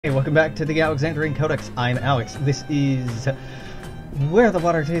Hey, welcome back to the Alexandrian Codex. I'm Alex. This is where the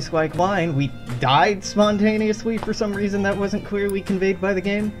water tastes like wine. We died spontaneously for some reason that wasn't clearly conveyed by the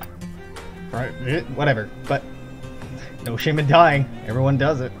game. Right, whatever, but no shame in dying. Everyone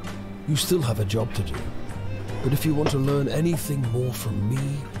does it. You still have a job to do, but if you want to learn anything more from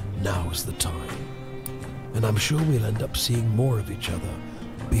me, now is the time. And I'm sure we'll end up seeing more of each other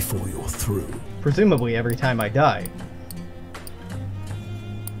before you're through. Presumably every time I die.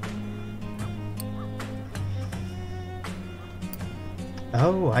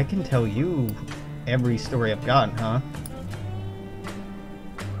 Oh, I can tell you every story I've gotten, huh?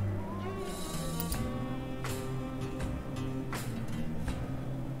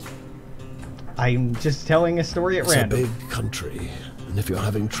 I'm just telling a story at random. It's a big country, and if you're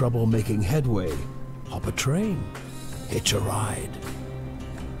having trouble making headway, hop a train, hitch a ride.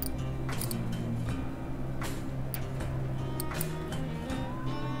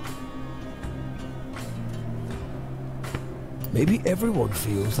 Maybe everyone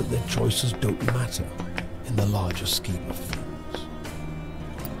feels that their choices don't matter in the larger scheme of things.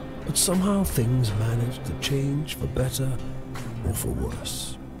 But somehow things manage to change for better or for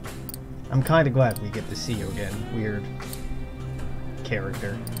worse. I'm kind of glad we get to see you again, weird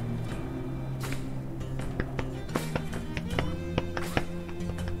character.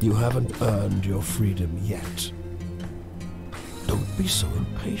 You haven't earned your freedom yet. Don't be so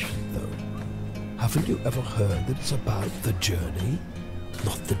impatient, though. Haven't you ever heard that it's about the journey,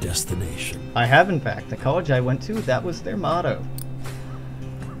 not the destination? I have, in fact. The college I went to, that was their motto.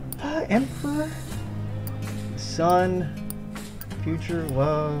 Emperor, Sun, Future,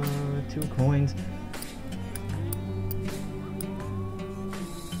 whoa, 2 coins.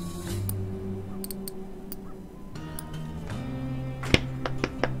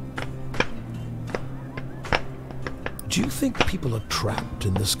 Do you think people are trapped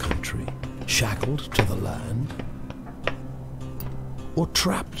in this country? Shackled to the land? Or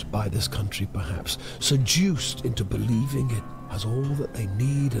trapped by this country, perhaps, seduced into believing it has all that they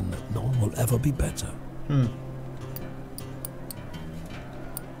need and that none will ever be better?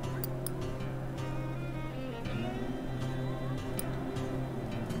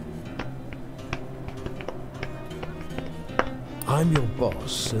 I'm your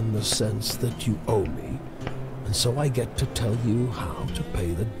boss in the sense that you owe me, and so I get to tell you how to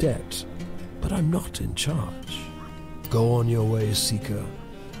pay the debt. But I'm not in charge. Go on your way, Seeker.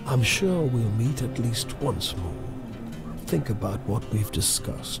 I'm sure we'll meet at least once more. Think about what we've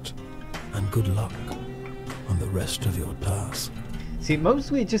discussed, and good luck on the rest of your task. See,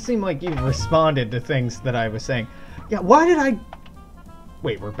 mostly it just seemed like you responded to things that I was saying. Yeah, why did I...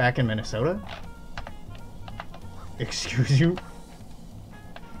 Wait, we're back in Minnesota? Excuse you?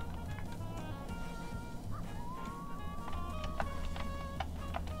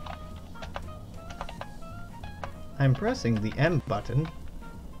 I'm pressing the M button.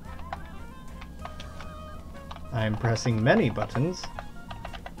 I'm pressing many buttons.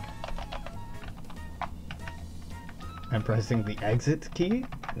 I'm pressing the exit key.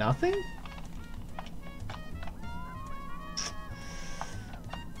 Nothing?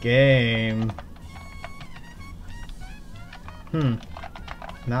 Game.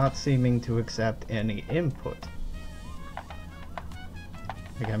 Not seeming to accept any input.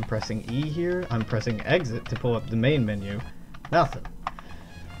 Like I'm pressing E here, I'm pressing exit to pull up the main menu. Nothing.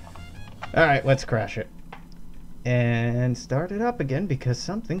 Alright, let's crash it. And start it up again because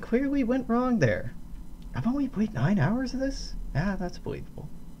something clearly went wrong there. I've only played 9 hours of this? Ah, that's believable.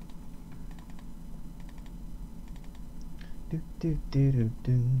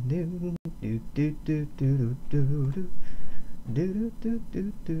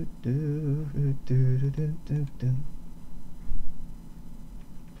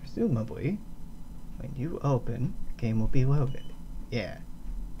 Presumably, when you open, the game will be loaded. Yeah,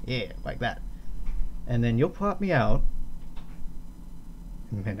 like that. And then you'll plop me out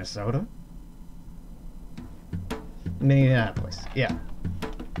in Minnesota? Minneapolis, yeah.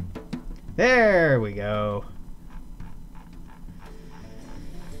 There we go.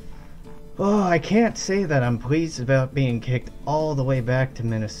 Oh, I can't say that I'm pleased about being kicked all the way back to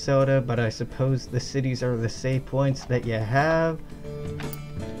Minnesota, but I suppose the cities are the save points that you have.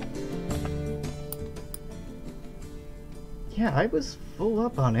 Yeah, I was full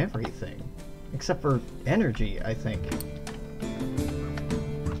up on everything. Except for energy, I think.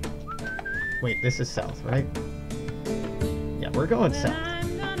 Wait, this is south, right? Yeah, we're going south.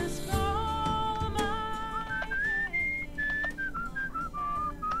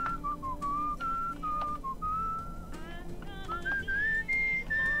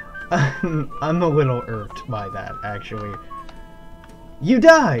 I'm a little irked by that, actually. You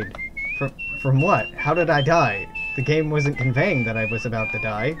died! From what? How did I die? The game wasn't conveying that I was about to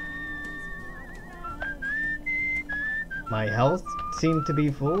die. My health seemed to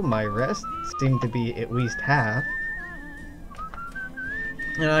be full, my rest seemed to be at least half.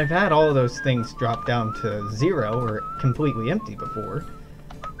 And I've had all of those things drop down to 0 or completely empty before.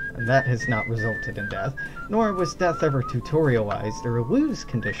 And that has not resulted in death, nor was death ever tutorialized or a lose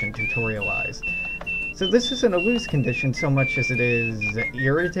condition tutorialized. So this isn't a lose condition so much as it is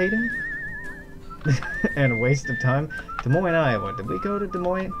irritating and a waste of time. Des Moines, Iowa. Did we go to Des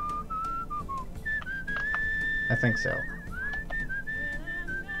Moines? I think so.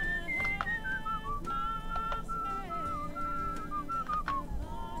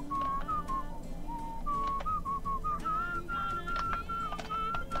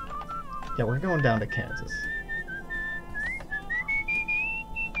 Yeah, we're going down to Kansas.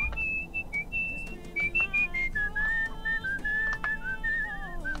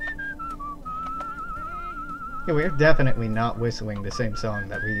 Yeah, we're definitely not whistling the same song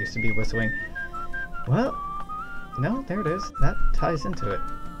that we used to be whistling. Well, no, there it is. That ties into it.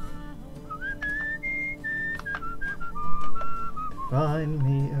 Find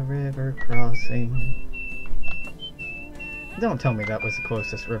me a river crossing. Don't tell me that was the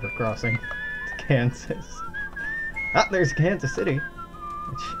closest river crossing to Kansas. Ah, there's Kansas City,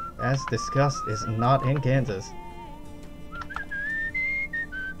 which, as discussed, is not in Kansas.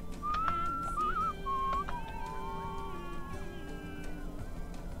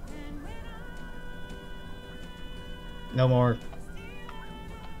 No more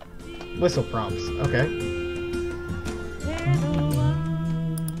whistle prompts. Okay.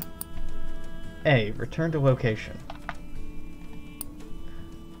 A. Return to location.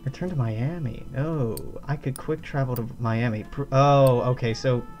 Return to Miami. No, I could quick travel to Miami. Oh, okay,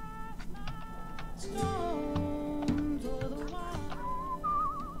 so...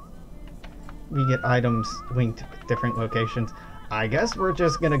 we get items linked with different locations. I guess we're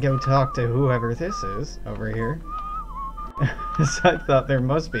just gonna go talk to whoever this is over here. So I thought there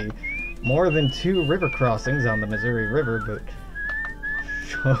must be more than 2 river crossings on the Missouri River, but...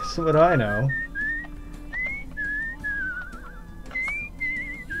 shows what I know.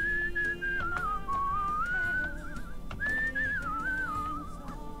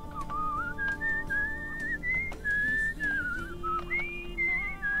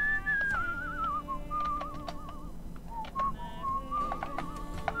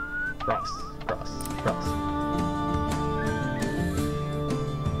 Cross.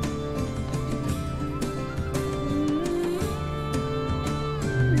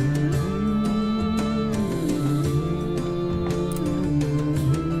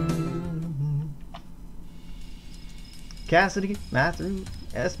 Cassidy Matthew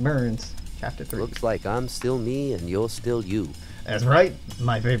S. Burns, Chapter 3. Looks like I'm still me and you're still you. That's right,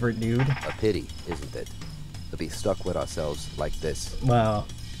 my favorite dude. A pity, isn't it? To be stuck with ourselves like this. Well,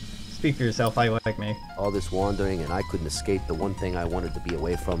 speak for yourself, I like me. All this wandering and I couldn't escape the one thing I wanted to be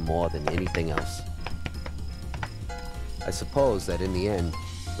away from more than anything else. I suppose that in the end,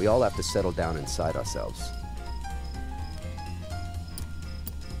 we all have to settle down inside ourselves.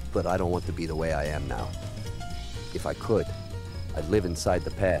 But I don't want to be the way I am now. If I could, I'd live inside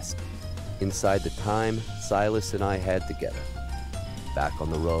the past. Inside the time Silas and I had together. Back on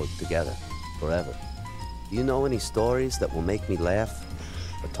the road together, forever. Do you know any stories that will make me laugh?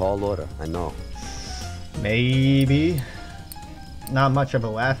 A tall order, I know. Maybe. Not much of a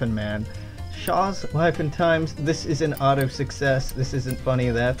laughing man. Shaw's Life and Times, this is an auto success. This isn't funny,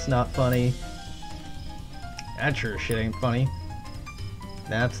 that's not funny. That sure shit ain't funny.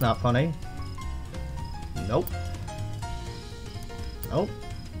 That's not funny. Nope. Nope.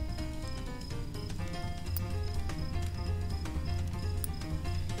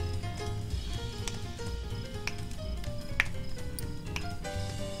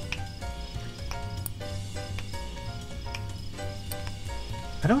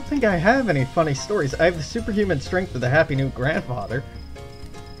 I don't think I have any funny stories. I have the superhuman strength of the happy new grandfather.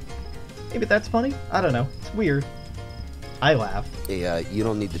 Maybe that's funny? I don't know. It's weird. I laugh. Hey, you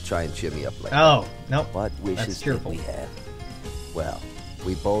don't need to try and cheer me up like Oh, no. What That's wishes did cheerful. we have? Well,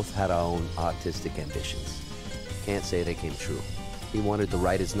 we both had our own artistic ambitions. Can't say they came true. He wanted to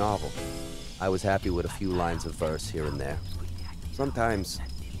write his novel. I was happy with a few lines of verse here and there. Sometimes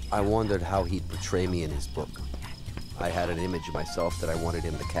I wondered how he'd portray me in his book. I had an image of myself that I wanted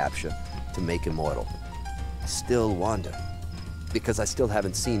him to capture, to make immortal. I still wonder, because I still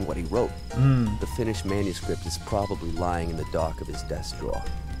haven't seen what he wrote. The finished manuscript is probably lying in the dark of his desk drawer.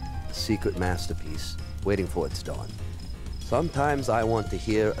 A secret masterpiece, waiting for its dawn. Sometimes I want to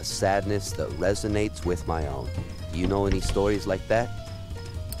hear a sadness that resonates with my own. Do you know any stories like that?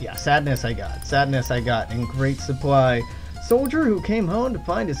 Yeah, sadness I got. Sadness I got in great supply. Soldier who came home to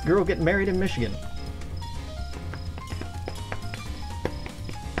find his girl getting married in Michigan.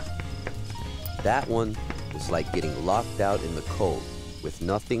 That one was like getting locked out in the cold with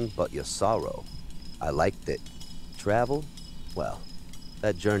nothing but your sorrow. I liked it. Travel? Well,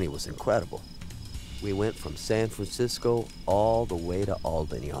 that journey was incredible. We went from San Francisco all the way to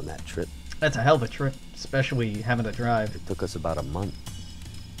Albany on that trip. That's a hell of a trip, especially having to drive. It took us about a month.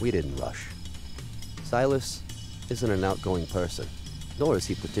 We didn't rush. Silas isn't an outgoing person, nor is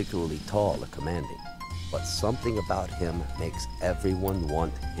he particularly tall or commanding. But something about him makes everyone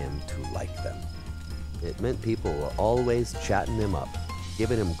want him to like them. It meant people were always chatting him up,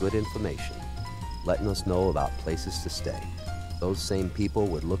 giving him good information, letting us know about places to stay. Those same people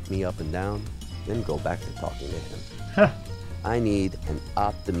would look me up and down, then go back to talking to him. Huh. I need an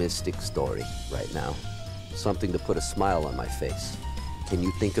optimistic story right now. Something to put a smile on my face. Can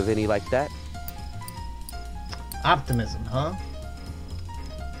you think of any like that? Optimism, huh?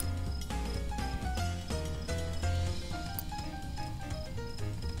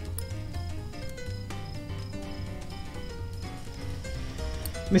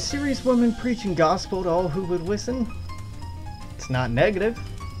 Mysterious woman preaching gospel to all who would listen. It's not negative.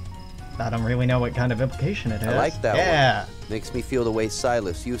 I don't really know what kind of implication it has. I like that Yeah. one. Makes me feel the way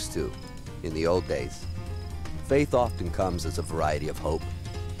Silas used to in the old days. Faith often comes as a variety of hope.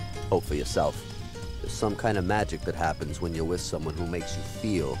 Hope for yourself. There's some kind of magic that happens when you're with someone who makes you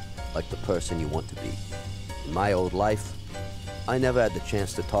feel like the person you want to be. In my old life, I never had the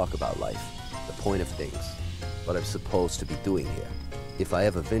chance to talk about life, the point of things, what I'm supposed to be doing here. If I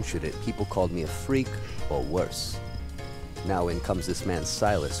ever ventured it, people called me a freak or worse. Now in comes this man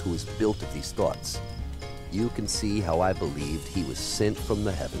Silas, who is built of these thoughts. You can see how I believed he was sent from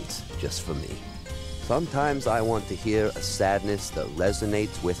the heavens just for me. Sometimes I want to hear a sadness that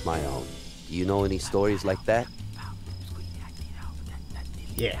resonates with my own. Do you know any stories like that?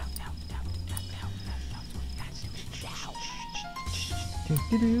 Yeah.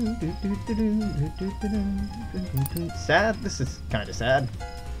 Sad? This is kind of sad.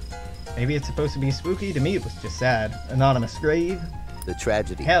 Maybe it's supposed to be spooky. To me, it was just sad. Anonymous grave. The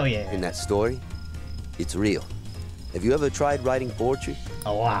tragedy Hell yeah. in that story, it's real. Have you ever tried writing poetry?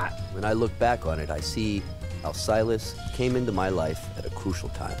 A lot. When I look back on it, I see how Silas came into my life at a crucial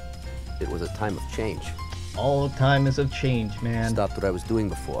time. It was a time of change. All time is of change, I man. stopped what I was doing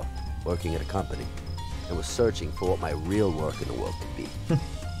before, working at a company, and was searching for what my real work in the world could be.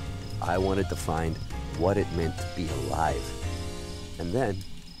 I wanted to find what it meant to be alive. And then,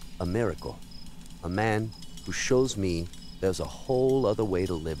 a miracle. A man who shows me there's a whole other way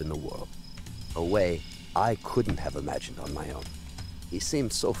to live in the world. A way I couldn't have imagined on my own. He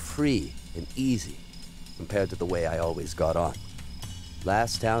seemed so free and easy compared to the way I always got on.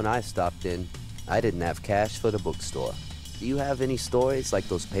 Last town I stopped in, I didn't have cash for the bookstore. Do you have any stories like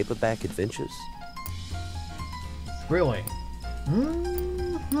those paperback adventures? Thrilling.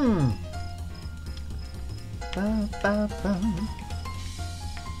 Mm-hmm. Ba, ba, ba.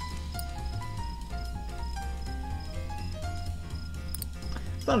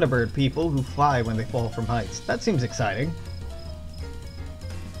 Thunderbird people who fly when they fall from heights. That seems exciting.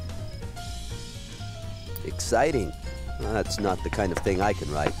 Exciting? That's not the kind of thing I can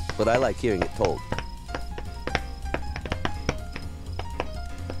write, but I like hearing it told.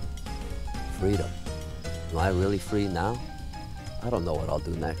 Freedom. Am I really free now? I don't know what I'll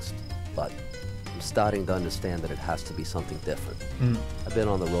do next, but I'm starting to understand that it has to be something different. I've been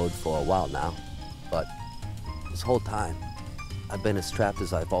on the road for a while now, but this whole time, I've been as trapped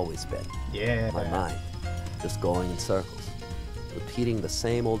as I've always been. Yeah. My mind, just going in circles, repeating the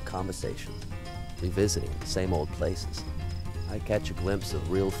same old conversations, revisiting the same old places. I catch a glimpse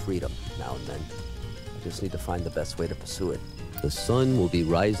of real freedom now and then. I just need to find the best way to pursue it. The sun will be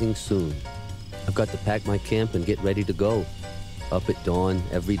rising soon. I've got to pack my camp and get ready to go. Up at dawn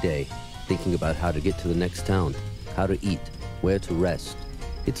every day, thinking about how to get to the next town, how to eat, where to rest.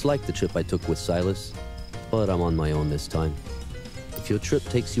 It's like the trip I took with Silas, but I'm on my own this time. If your trip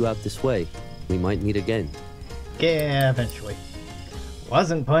takes you out this way, we might meet again. Yeah, eventually.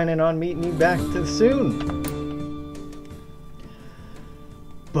 Wasn't planning on meeting you back too soon.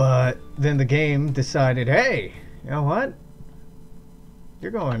 But then the game decided, hey, you know what?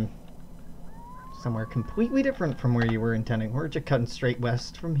 You're going somewhere completely different from where you were intending. We're just cutting straight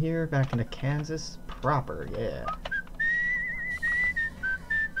west from here, back into Kansas proper, yeah.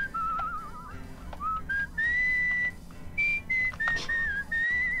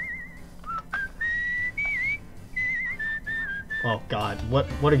 Oh god,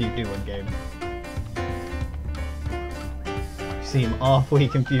 what are you doing, game? seem awfully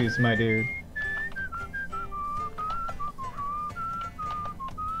confused, my dude.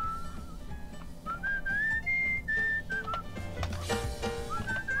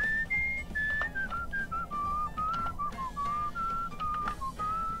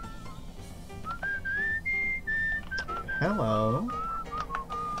 Hello.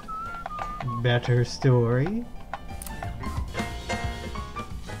 Better story.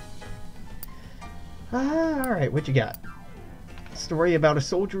 Alright, what you got? Story about a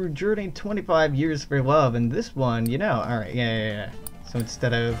soldier who journeyed 25 years for love, and this one, you know, alright, yeah. So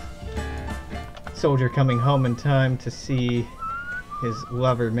instead of soldier coming home in time to see his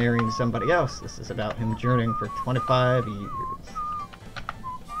lover marrying somebody else, this is about him journeying for 25 years.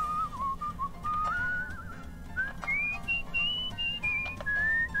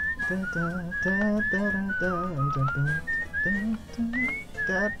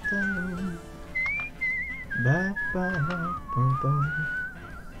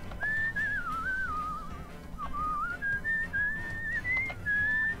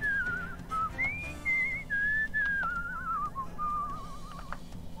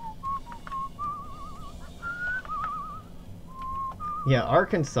 Yeah,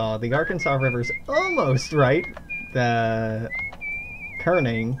 Arkansas. The Arkansas River's almost right. The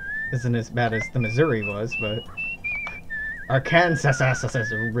Kerning isn't as bad as the Missouri was, but Arkansas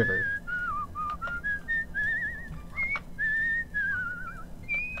River.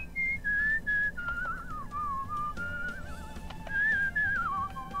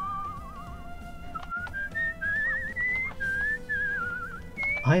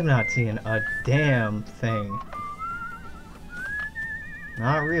 I'm not seeing a damn thing.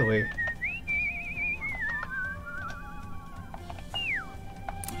 Not really.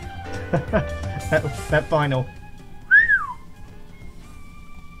 that final.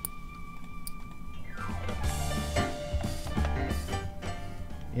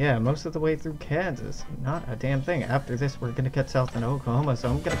 Yeah, most of the way through Kansas. Not a damn thing. After this, we're gonna get south into Oklahoma, so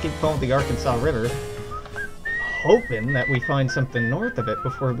I'm gonna keep following the Arkansas River, hoping that we find something north of it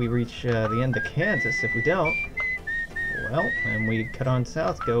before we reach the end of Kansas. If we don't, well, then we cut on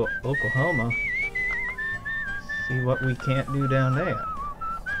south, go Oklahoma, see what we can't do down there.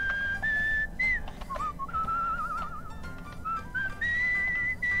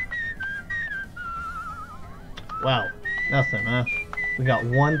 Wow, nothing, huh? We got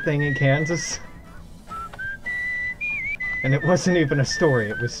one thing in Kansas, and it wasn't even a story,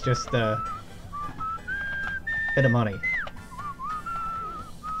 it was just a bit of money.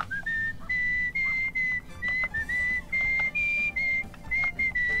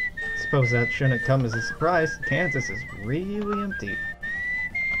 Suppose that shouldn't come as a surprise. Kansas is really empty.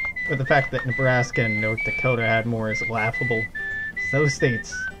 But the fact that Nebraska and North Dakota had more is laughable. Those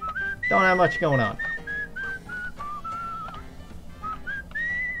states don't have much going on.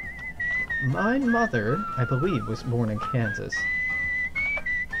 My mother, I believe, was born in Kansas.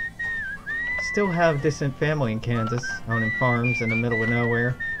 Still have distant family in Kansas, owning farms in the middle of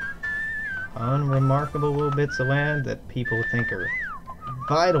nowhere. Unremarkable little bits of land that people think are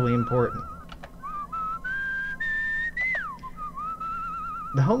vitally important.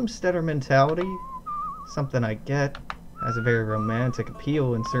 The homesteader mentality, something I get, has a very romantic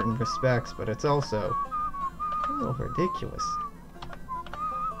appeal in certain respects, but it's also a little ridiculous.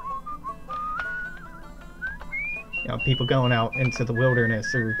 You know, people going out into the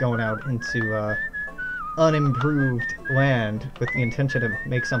wilderness or going out into unimproved land with the intention to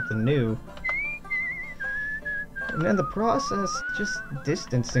make something new. And in the process, just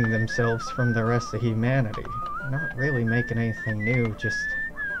distancing themselves from the rest of humanity. Not really making anything new, just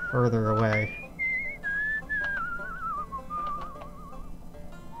further away.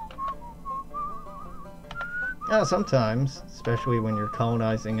 Now, sometimes, especially when you're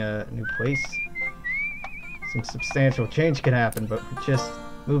colonizing a new place, some substantial change can happen, but just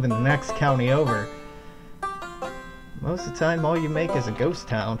moving the next county over, most of the time all you make is a ghost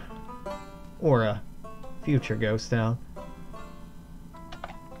town. Or a future ghost town.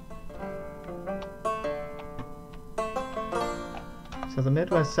 So the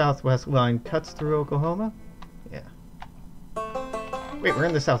Midwest-Southwest line cuts through Oklahoma? Yeah. Wait, we're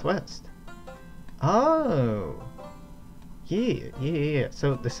in the Southwest. Oh! Yeah.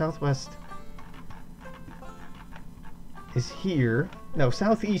 So the Southwest is here. No,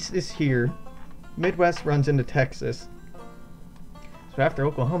 Southeast is here. Midwest runs into Texas. So after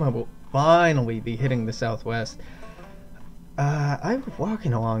Oklahoma, we'll finally be hitting the Southwest. I was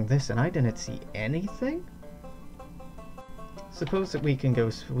walking along this and I didn't see anything. Suppose that we can go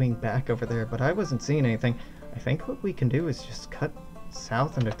swing back over there, but I wasn't seeing anything. I think what we can do is just cut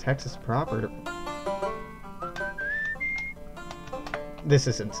south into Texas proper. this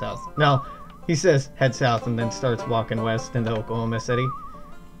isn't south. No, he says head south and then starts walking west into Oklahoma City.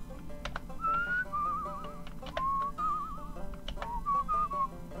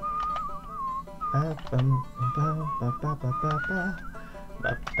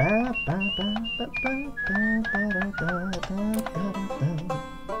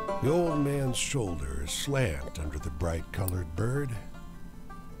 The old man's shoulders slant under the bright-colored bird.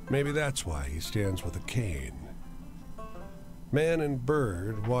 Maybe that's why he stands with a cane. Man and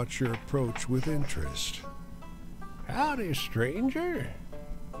bird watch your approach with interest. "Howdy, stranger,"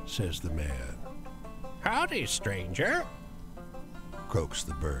 says the man. "Howdy, stranger," croaks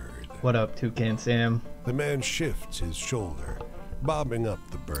the bird. What up, Toucan Sam? The man shifts his shoulder, bobbing up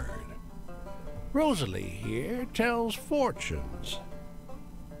the bird. "Rosalie here tells fortunes."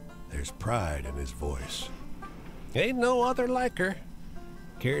 There's pride in his voice. "Ain't no other like her.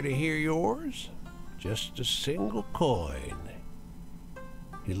 Care to hear yours? Just a single coin."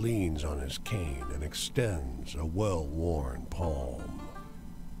 He leans on his cane and extends a well-worn palm.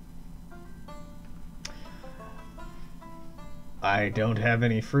 I don't have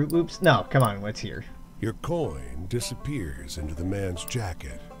any Fruit Loops. No, come on, what's here? Your coin disappears into the man's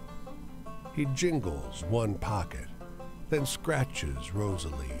jacket. He jingles one pocket, then scratches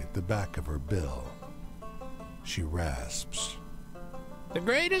Rosalie at the back of her bill. She rasps. "The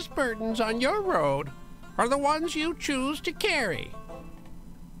greatest burdens on your road are the ones you choose to carry."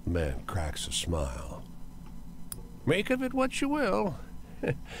 The man cracks a smile. "Make of it what you will.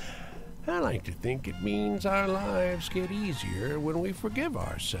 I like to think it means our lives get easier when we forgive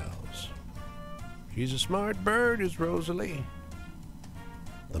ourselves. She's a smart bird, is Rosalie."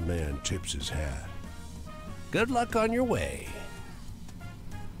 The man tips his hat. "Good luck on your way."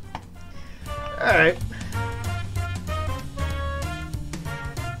 Alright.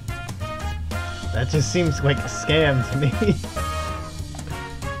 That just seems like a scam to me.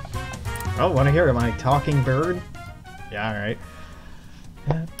 Oh, wanna hear my talking bird? Yeah, alright.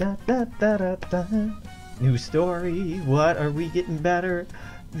 New story, what are we getting better?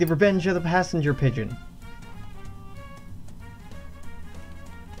 The Revenge of the Passenger Pigeon.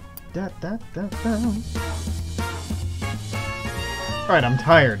 Alright, I'm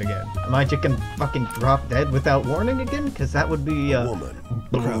tired again. Am I just gonna fucking drop dead without warning again? Because that would be, A woman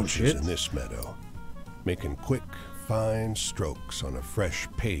crouches bullshit. in this meadow, making quick, fine strokes on a fresh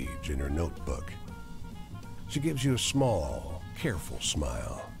page in her notebook. She gives you a small, careful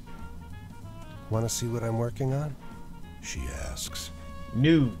smile. "Want to see what I'm working on?" she asks.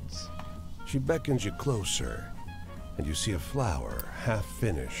 Nudes. She beckons you closer, and you see a flower half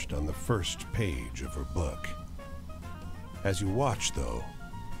finished on the first page of her book. As you watch, though,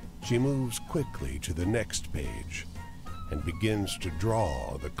 she moves quickly to the next page and begins to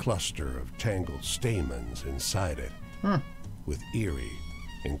draw the cluster of tangled stamens inside it with eerie,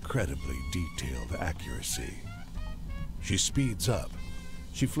 incredibly detailed accuracy. She speeds up.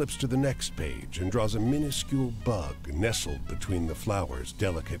 She flips to the next page and draws a minuscule bug nestled between the flower's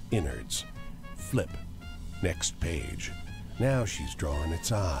delicate innards. Flip. Next page. Now she's drawn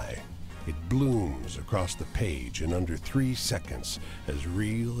its eye. It blooms across the page in under 3 seconds, as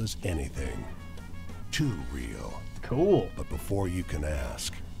real as anything. Too real. Cool. But before you can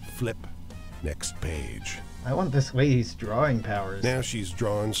ask, flip. Next page. I want this lady's drawing powers. Now she's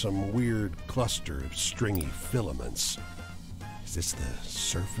drawn some weird cluster of stringy filaments. Is this the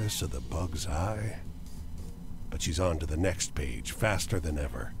surface of the bug's eye? But she's on to the next page faster than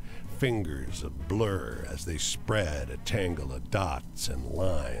ever. Fingers a blur as they spread a tangle of dots and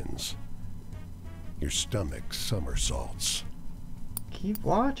lines. Your stomach somersaults. Keep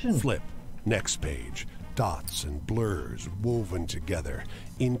watching. Flip. Next page. Dots and blurs woven together.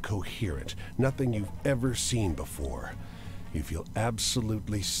 Incoherent. Nothing you've ever seen before. You feel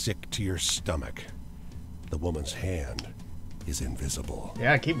absolutely sick to your stomach. The woman's hand is invisible.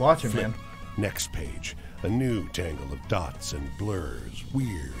 Yeah, keep watching, Flip. man. Next page. A new tangle of dots and blurs.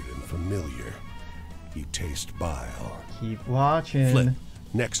 Weird and familiar. You taste bile. Keep watching. Flip.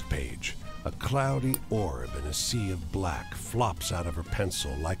 Next page. A cloudy orb in a sea of black flops out of her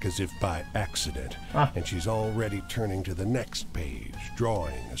pencil like as if by accident, and she's already turning to the next page,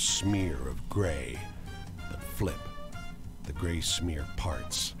 drawing a smear of gray. But flip. The gray smear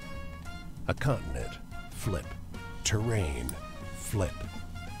parts. A continent. Flip. Terrain. Flip.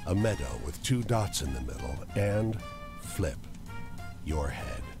 A meadow with 2 dots in the middle, and flip. Your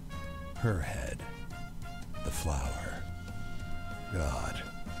head. Her head. The flower. God.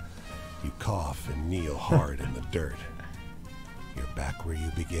 You cough and kneel hard in the dirt. You're back where you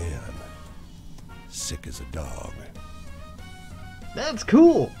began. Sick as a dog. That's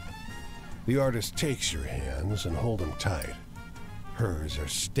cool. The artist takes your hands and hold them tight. Hers are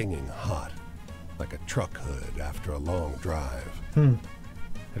stinging hot, like a truck hood after a long drive.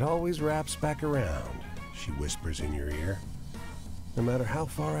 It always wraps back around, she whispers in your ear. No matter how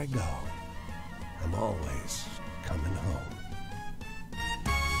far I go, I'm always coming home.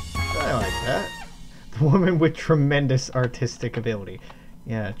 I like that. The woman with tremendous artistic ability.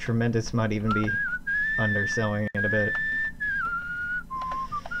 Yeah, tremendous might even be underselling it a bit.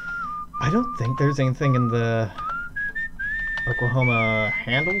 I don't think there's anything in the Oklahoma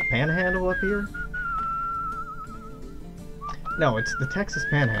panhandle up here. No, it's the Texas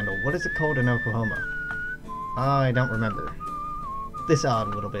Panhandle. What is it called in Oklahoma? I don't remember. This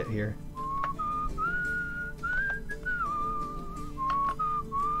odd little bit here.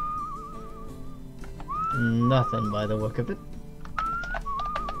 Nothing by the look of it.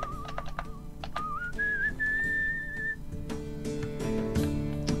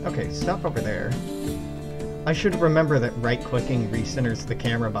 Okay, stop over there. I should remember that right-clicking recenters the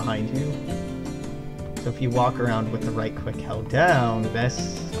camera behind you. So if you walk around with the right click held down,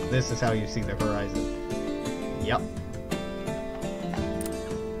 this is how you see the horizon. Yep.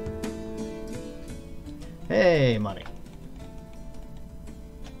 Hey, money.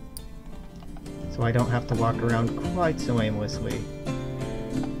 So I don't have to walk around quite so aimlessly.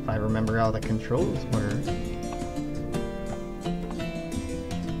 If I remember how the controls were.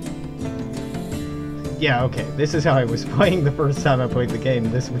 Yeah, okay, this is how I was playing the first time I played the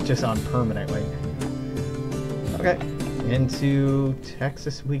game. This was just on permanently. Okay, into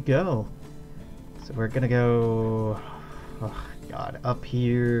Texas we go. So we're gonna go, oh god, up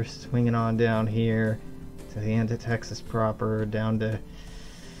here, swinging on down here, to the end of Texas proper, down to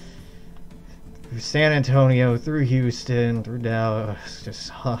through San Antonio, through Houston, through Dallas.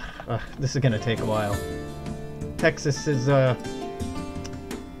 Just, this is gonna take a while. Texas is,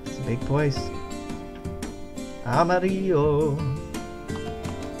 it's a big place. Amarillo.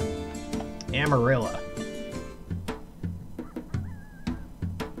 Amarilla.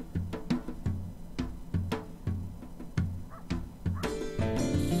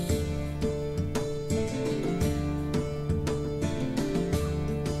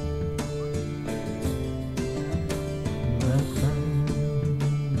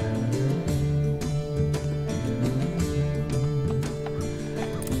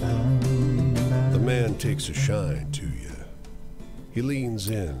 Takes a shine to you. He leans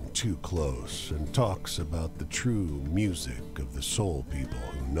in too close and talks about the true music of the soul people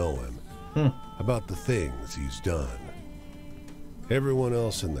who know him, about the things he's done. Everyone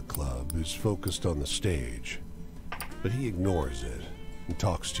else in the club is focused on the stage, but he ignores it and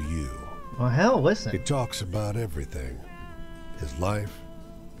talks to you. Well, hell, listen. He talks about everything. His life,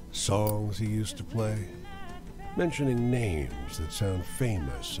 songs he used to play, mentioning names that sound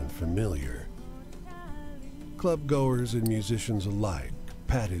famous and familiar. Club-goers and musicians alike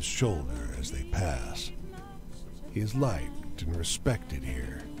pat his shoulder as they pass. He is liked and respected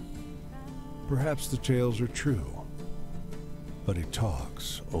here. Perhaps the tales are true, but he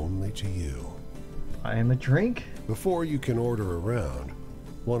talks only to you. I am a drink? Before you can order a round,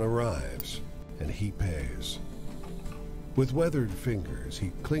 one arrives, and he pays. With weathered fingers,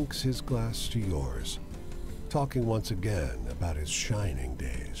 he clinks his glass to yours, talking once again about his shining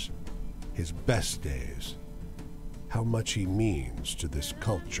days, his best days, how much he means to this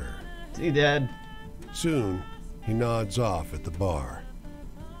culture. See, Dad. Soon, he nods off at the bar.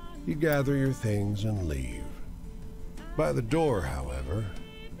 You gather your things and leave. By the door, however,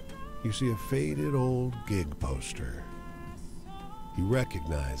 you see a faded old gig poster. You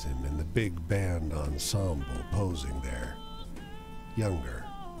recognize him in the big band ensemble posing there. Younger,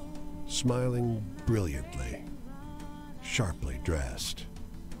 smiling brilliantly, sharply dressed.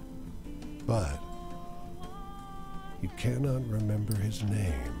 But you cannot remember his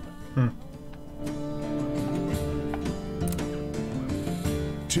name.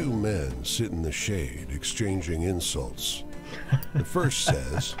 Two men sit in the shade, exchanging insults. The first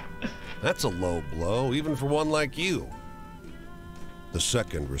says, "That's a low blow, even for one like you." The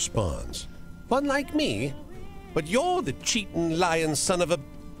second responds, "One like me? But you're the cheating, lying son of a..."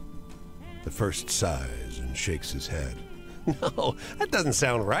 The first sighs and shakes his head. "No, that doesn't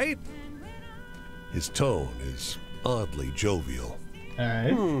sound right." His tone is oddly jovial. All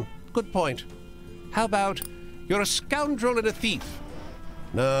right. Good point. How about, "You're a scoundrel and a thief"?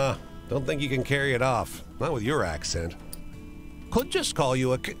 Nah, don't think you can carry it off. Not with your accent. Could just call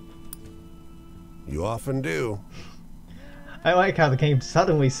you a You often do. I like how the game's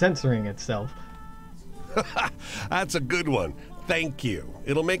suddenly censoring itself. That's a good one. Thank you.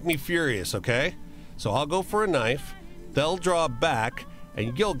 It'll make me furious, okay? So I'll go for a knife, they'll draw back,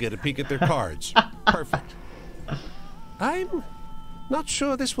 and you'll get a peek at their cards. Perfect. I'm Not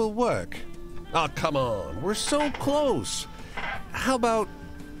sure this will work. Oh, come on. We're so close. How about...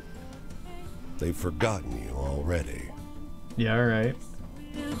 They've forgotten you already. Yeah, alright.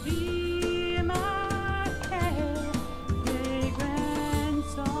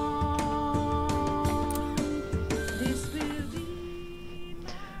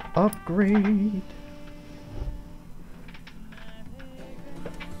 Upgrade.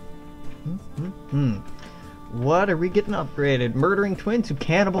 What are we getting upgraded? Murdering twins who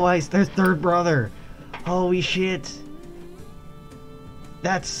cannibalized their third brother. Holy shit.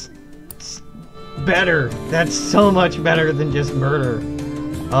 That's better. That's so much better than just murder.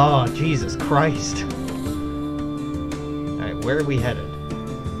 Oh, Jesus Christ. Alright, where are we headed?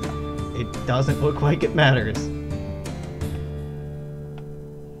 It doesn't look like it matters.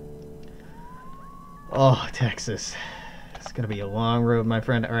 Oh, Texas. It's gonna be a long road, my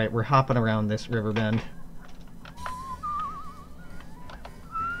friend. Alright, we're hopping around this river bend.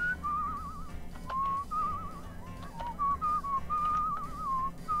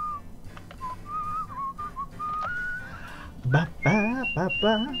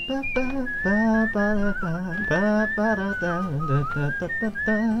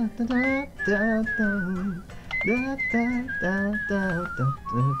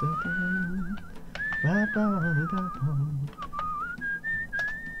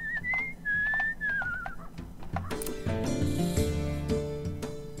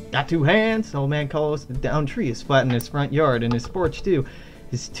 Got two hands. Old man calls. The down tree is flat in his front yard and his porch too.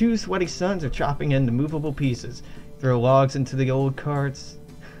 His two sweaty sons are chopping into movable pieces. Throw logs into the old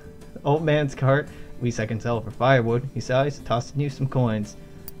man's cart. At least I can sell it for firewood. He sighs, tossing you some coins.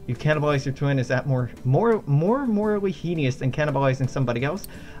 You cannibalize your twin. Is that more morally heinous than cannibalizing somebody else?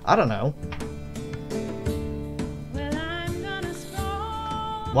 I don't know.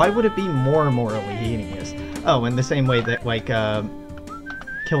 Why would it be more morally heinous? Oh, in the same way that, like,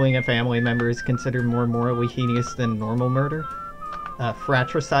 killing a family member is considered more morally heinous than normal murder?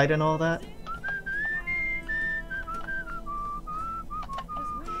 Fratricide and all that?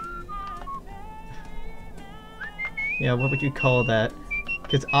 Yeah, what would you call that?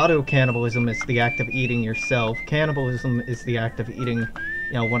 Because auto-cannibalism is the act of eating yourself. Cannibalism is the act of eating,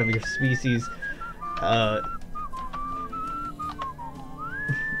 you know, one of your species.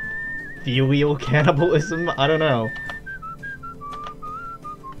 Filial cannibalism? I don't know.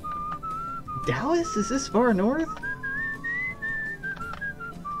 Dallas? Is this far north?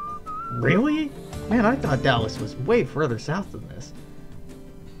 Really? Man, I thought Dallas was way further south than this.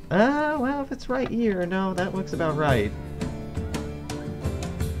 Well, if it's right here, no, that looks about right.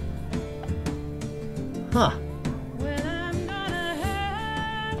 Huh.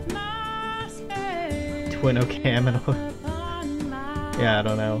 Twin-o-cam and all. Yeah, I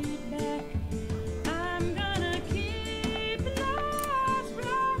don't know.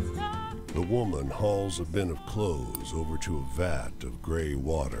 The woman hauls a bin of clothes over to a vat of gray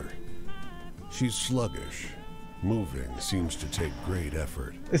water. She's sluggish. Moving seems to take great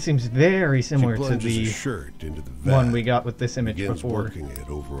effort. This seems very similar to the shirt into the vat, one we got with this image begins before. Working it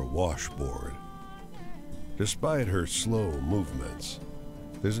over a washboard. Despite her slow movements,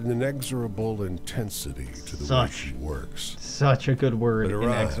 there's an inexorable intensity to the way she works. Such a good word, but her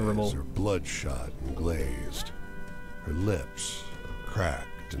inexorable. eyes are bloodshot and glazed. Her lips are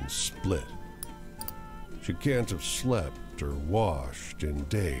cracked and split. She can't have slept or washed in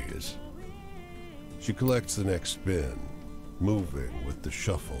days. She collects the next bin, moving with the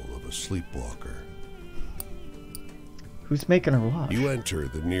shuffle of a sleepwalker. Who's making her wash? You enter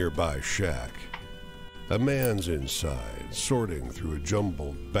the nearby shack. A man's inside, sorting through a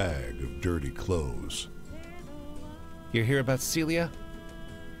jumbled bag of dirty clothes. You hear about Celia?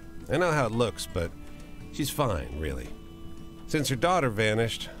 I know how it looks, but she's fine, really. Since her daughter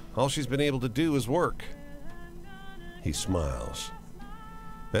vanished, all she's been able to do is work. He smiles.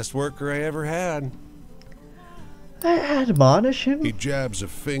 Best worker I ever had. I admonish him. He jabs a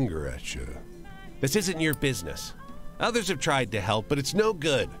finger at you. This isn't your business. Others have tried to help, but it's no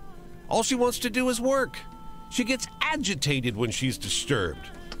good. All she wants to do is work. She gets agitated when she's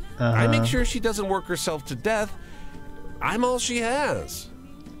disturbed. I make sure she doesn't work herself to death. I'm all she has.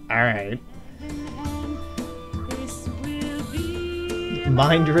 Alright.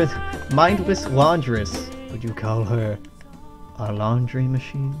 Mindless laundress. Would you call her a laundry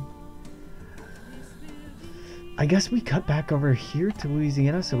machine? I guess we cut back over here to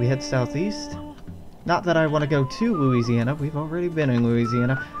Louisiana, so we head southeast. Not that I want to go to Louisiana, we've already been in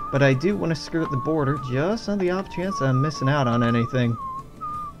Louisiana, but I do want to skirt the border just on the off chance that I'm missing out on anything.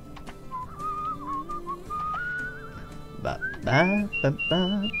 But Ba, ba,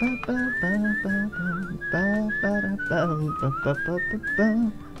 ba, ba, ba, ba, ba, ba, ba, ba, ba, ba, ba, ba, ba,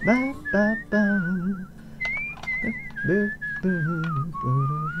 ba, ba, ba.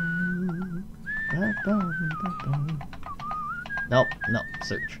 No, no,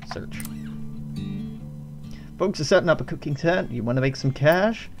 search. Folks are setting up a cooking tent. You want to make some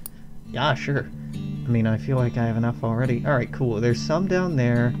cash? Yeah, sure. I mean, I feel like I have enough already. Alright, cool. There's some down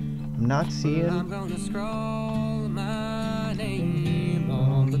there. I'm not seeing... I'm gonna scroll my name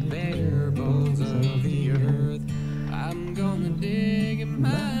on the bare bones of the earth. I'm gonna dig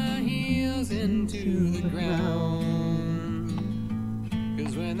my heels into the ground.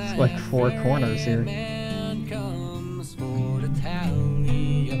 'Cause when It's like 4 corners here. man comes for to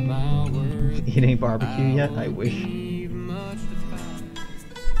tally up my worth, Eating barbecue yet? I wish. leave much to find.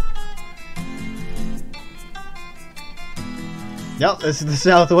 Yep, this is the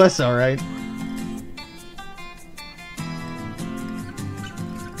Southwest, alright.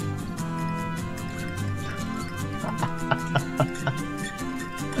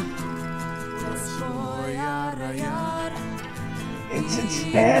 It's in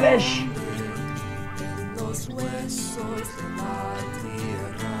Spanish!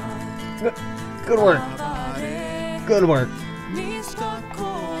 Good work. Good work.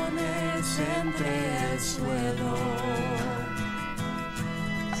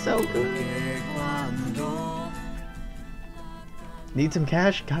 So good. Need some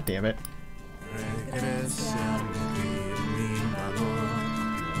cash? God damn it.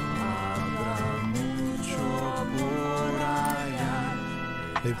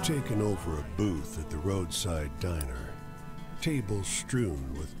 They've taken over a booth at the roadside diner. Tables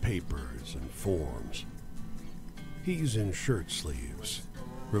strewn with papers and forms. He's in shirt sleeves,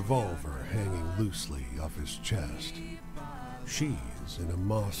 revolver hanging loosely off his chest. She's in a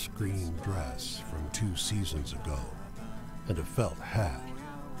moss green dress from 2 seasons ago, and a felt hat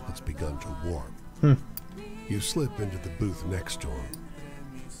that's begun to warp. You slip into the booth next to him.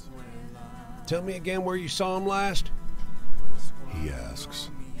 Tell me again where you saw him last? He asks.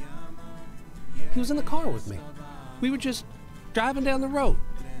 He was in the car with me. We were just driving down the road.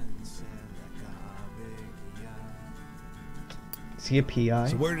 Is he a PI?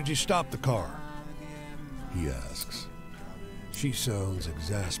 So where did you stop the car? He asks. She sounds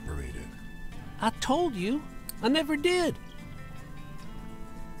exasperated. I told you. I never did.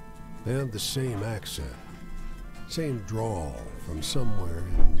 They have the same accent, same drawl from somewhere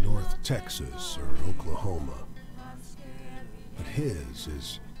in North Texas or Oklahoma. But his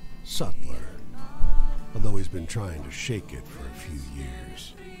is subtler, although he's been trying to shake it for a few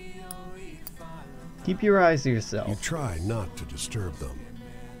years. Keep your eyes to You yourself. try not to disturb them,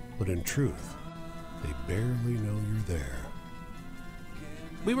 but in truth, they barely know you're there.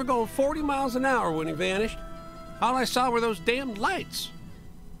 We were going 40 miles an hour when he vanished. All I saw were those damned lights.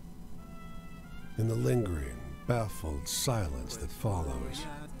 In the lingering, baffled silence that follows,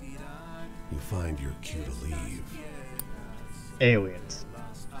 you find your cue to leave. Aliens.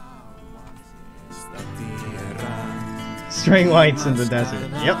 String lights in the desert.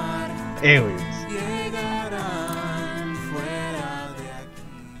 Yep. Aliens.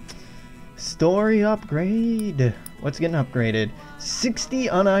 Story upgrade. What's getting upgraded? 60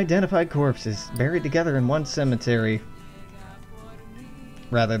 unidentified corpses buried together in one cemetery.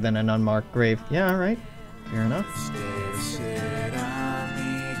 Rather than an unmarked grave. Yeah, alright. Fair enough.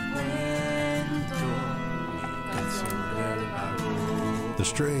 The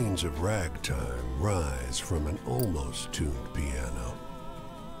strains of ragtime rise from an almost tuned piano.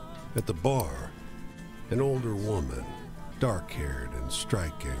 At the bar, an older woman, dark-haired and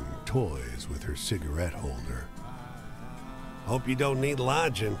striking, toys with her cigarette holder. Hope you don't need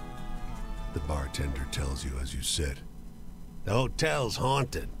lodging. The bartender tells you as you sit. The hotel's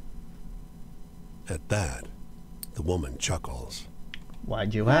haunted. At that, the woman chuckles.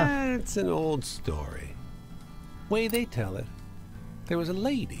 Why'd you laugh? It's an old story. Way they tell it, there was a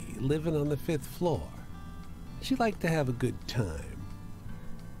lady living on the 5th floor. She liked to have a good time.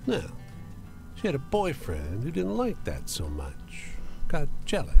 Now, she had a boyfriend who didn't like that so much. Got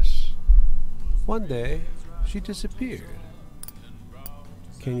jealous. One day, she disappeared.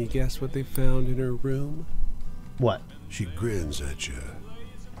 Can you guess what they found in her room? What? She grins at you.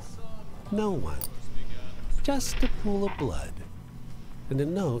 No one. Just a pool of blood. And a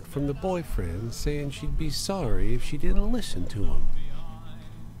note from the boyfriend saying she'd be sorry if she didn't listen to him.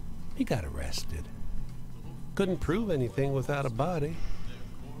 He got arrested. Couldn't prove anything without a body.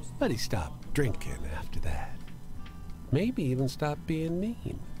 But he stopped drinking after that. Maybe even stopped being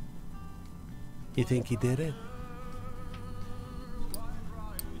mean. You think he did it?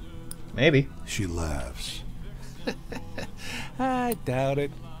 Maybe. She laughs. I doubt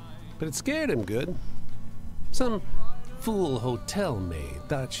it, but it scared him good. Some fool hotel maid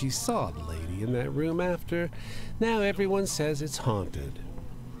thought she saw the lady in that room after. Now everyone says it's haunted.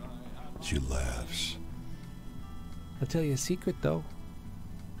 She laughs. I'll tell you a secret, though.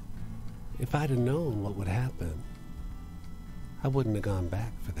 If I'd have known what would happen, I wouldn't have gone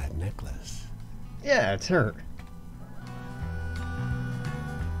back for that necklace. Yeah, it's her.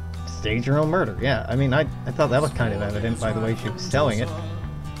 Stage your own murder. Yeah, I mean, I thought that was kind of evident by the way she was telling it.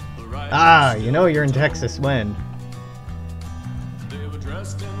 Ah, you know you're in Texas when. They were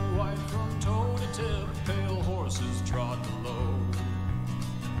dressed in white from toe to tip, pale horses trod the low.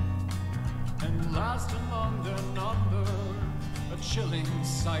 And last among their number, a chilling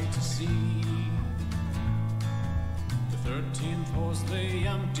sight to see. The 13th horse lay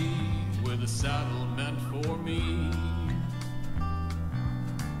empty, with a saddle meant for me.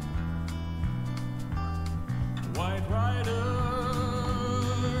 White rider,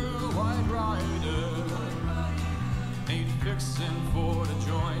 ain't fixin' for to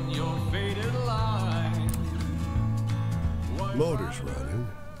join your faded line. Motor's running,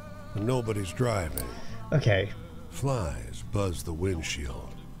 and nobody's driving. Okay. Flies buzz the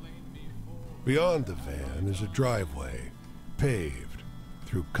windshield. Beyond the van is a driveway, paved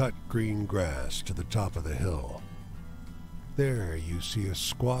through cut green grass to the top of the hill. There you see a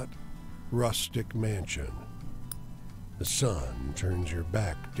squat, rustic mansion. The sun turns your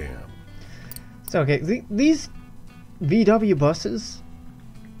back damp. So, okay, these VW buses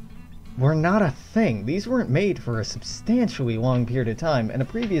were not a thing. These weren't made for a substantially long period of time. In a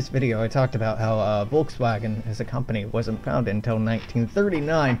previous video, I talked about how Volkswagen as a company wasn't founded until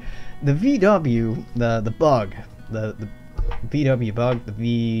 1939. The VW, the Bug, the VW Bug,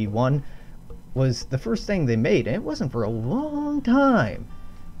 the V1, was the first thing they made. And it wasn't for a long time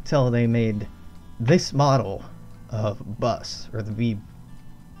till they made this model of bus, or the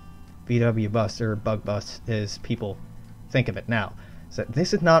VW bus, or Bug bus, as people think of it now. So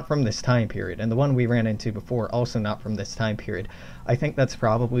this is not from this time period, and the one we ran into before also not from this time period. I think that's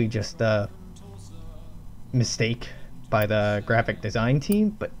probably just a mistake by the graphic design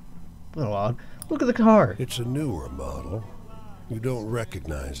team, but a little odd. Look at the car. It's a newer model. You don't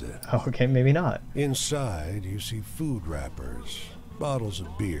recognize it. Okay, maybe not. Inside, you see food wrappers, bottles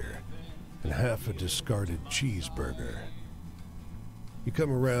of beer, and half a discarded cheeseburger. You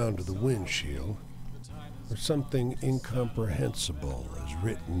come around to the windshield, where something incomprehensible is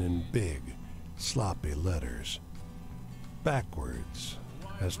written in big, sloppy letters, backwards,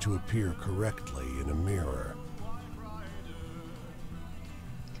 as to appear correctly in a mirror.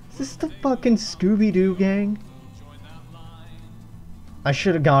 Is this the fucking Scooby-Doo gang? I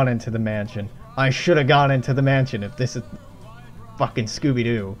should have gone into the mansion. I should have gone into the mansion if this is fucking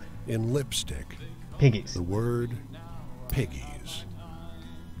Scooby-Doo. In lipstick, Piggies. the word piggies.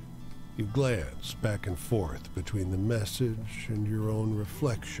 You glance back and forth between the message and your own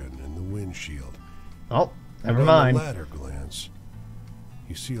reflection in the windshield. Oh, never And mind. on the latter glance,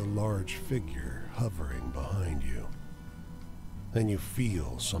 you see a large figure hovering behind you. Then you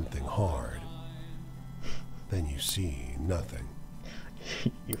feel something hard. Then you see nothing.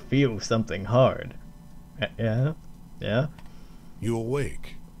 You feel something hard. Yeah? Yeah? You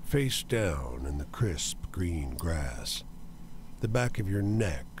awake, face down in the crisp green grass. The back of your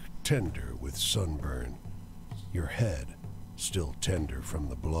neck tender with sunburn. Your head still tender from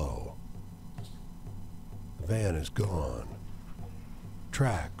the blow. The van is gone.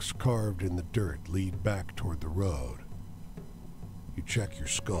 Tracks carved in the dirt lead back toward the road. You check your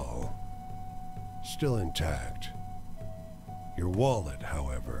skull. Still intact. Your wallet,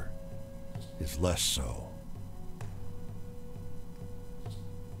 however, is less so.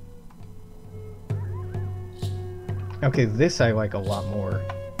 Okay, this I like a lot more.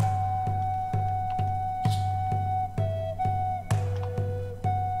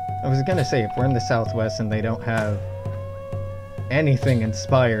 I was gonna say, if we're in the Southwest and they don't have anything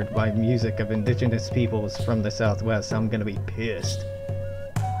inspired by music of indigenous peoples from the Southwest, I'm gonna be pissed.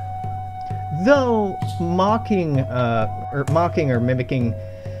 Though mocking or mimicking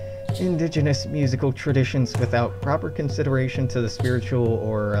indigenous musical traditions without proper consideration to the spiritual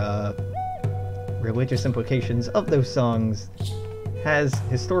or religious implications of those songs has,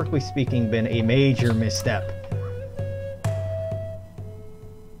 historically speaking, been a major misstep.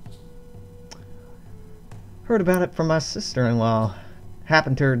 Heard about it from my sister-in-law.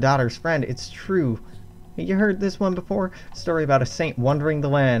 Happened to her daughter's friend. It's true. You heard this one before? Story about a saint wandering the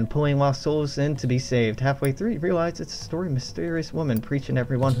land, pulling lost souls in to be saved. Halfway through, you realize it's a story of a mysterious woman preaching to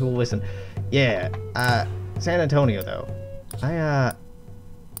everyone who will listen. Yeah, San Antonio, though. I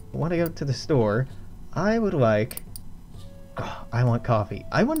want to go to the store. I would like Oh, I want coffee.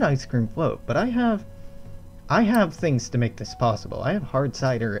 I want an ice cream float, but I have things to make this possible. I have hard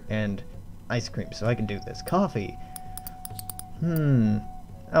cider and ice cream, so I can do this. Coffee.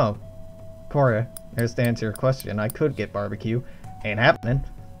 Oh, Cora, there's to answer your question. I could get barbecue. Ain't happening.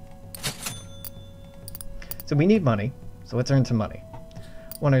 So we need money, so let's earn some money.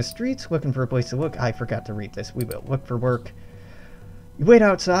 On our streets, looking for a place to look. I forgot to read this. We will look for work. You wait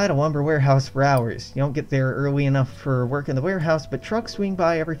outside a lumber warehouse for hours. You don't get there early enough for work in the warehouse, but trucks swing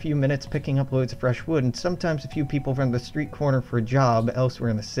by every few minutes picking up loads of fresh wood, and sometimes a few people from the street corner for a job elsewhere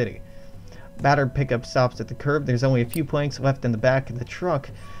in the city. Battered pickup stops at the curb. There's only a few planks left in the back of the truck,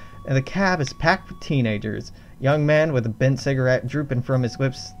 and the cab is packed with teenagers. A young man with a bent cigarette drooping from his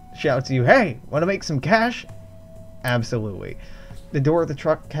lips shouts to you, "Hey, want to make some cash?" Absolutely. The door of the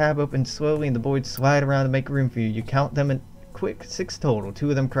truck cab opens slowly, and the boys slide around to make room for you. You count them in quick, 6 total. 2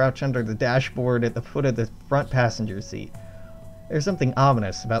 of them crouch under the dashboard at the foot of the front passenger seat. There's something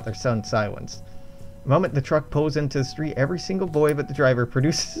ominous about their sudden silence. The moment the truck pulls into the street, every single boy but the driver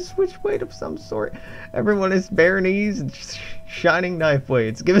produces a switchblade of some sort. Everyone is bare knees and shining knife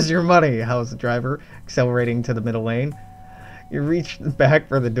blades. "Give us your money," howls the driver, accelerating to the middle lane. You reach back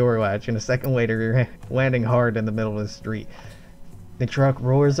for the door latch, and a second later you're landing hard in the middle of the street. The truck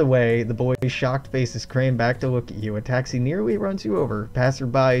roars away. The boys' shocked faces crane back to look at you. A taxi nearly runs you over.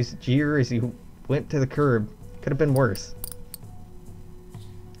 Passerbys jeer as you went to the curb. Could have been worse.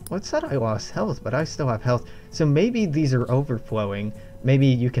 Well, it said I lost health, but I still have health. So maybe these are overflowing. Maybe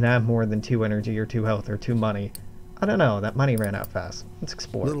you can have more than 2 energy or 2 health or 2 money. I don't know. That money ran out fast. Let's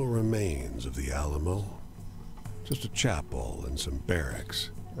explore. Little remains of the Alamo. Just a chapel and some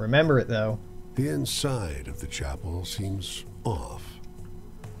barracks. Remember it, though. The inside of the chapel seems off.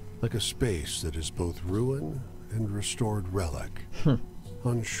 Like a space that is both ruin and restored relic.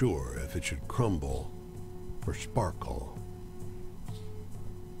 Unsure if it should crumble or sparkle.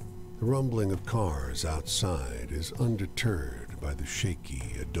 The rumbling of cars outside is undeterred by the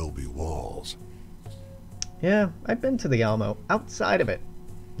shaky adobe walls. Yeah, I've been to the Alamo. Outside of it.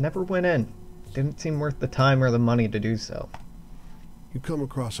 Never went in. Didn't seem worth the time or the money to do so. You come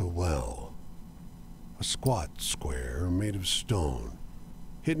across a well. A squat square made of stone,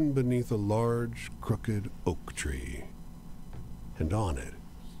 hidden beneath a large, crooked oak tree. And on it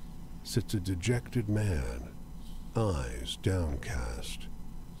sits a dejected man, eyes downcast,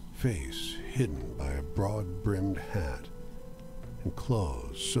 face hidden by a broad-brimmed hat, and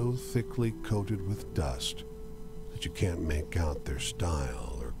clothes so thickly coated with dust that you can't make out their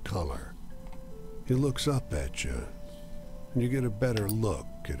style or color. He looks up at you, and you get a better look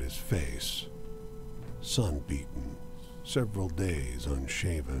at his face. Sun-beaten, several days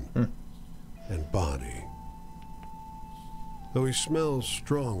unshaven, and body. Though he smells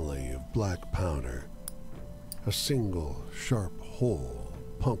strongly of black powder, a single sharp hole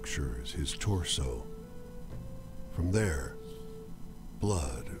punctures his torso. From there,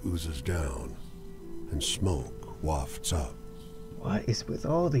 blood oozes down, and smoke wafts up. What is with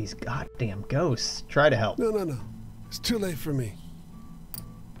all these goddamn ghosts? Try to help. No. It's too late for me.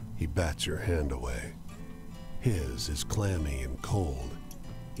 He bats your hand away. His is clammy and cold,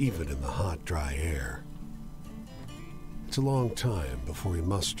 even in the hot, dry air. It's a long time before he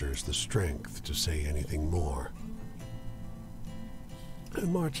musters the strength to say anything more. I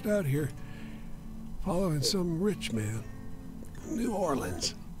marched out here following some rich man. New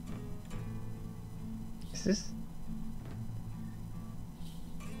Orleans. Is this...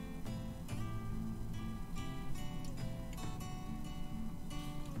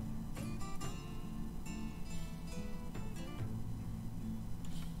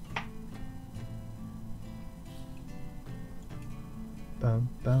 Bum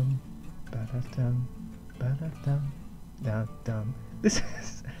bum ba-da-dum ba-da-dum da-dum.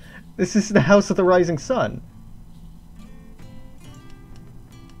 This is the House of the Rising Sun.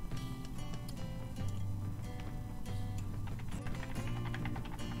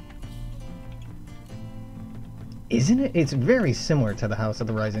 Isn't it? It's very similar to the House of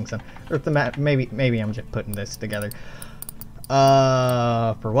the Rising Sun. Or the map. Maybe I'm just putting this together.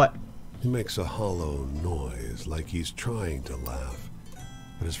 For what? He makes a hollow noise like he's trying to laugh,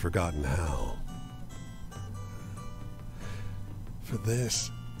 but has forgotten how. For this,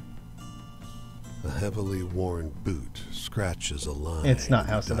 a heavily worn boot scratches a line. It's not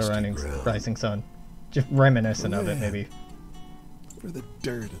in House of the dusty ground. Rising Sun. Just reminiscent of it, Man. maybe. For the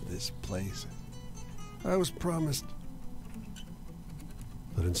dirt of this place, I was promised.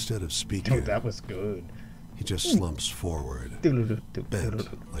 But instead of speaking, Oh, that was good. he just slumps forward,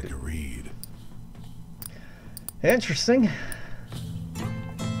 bent like a reed. Interesting.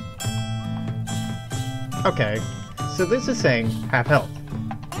 Okay, so this is saying half health.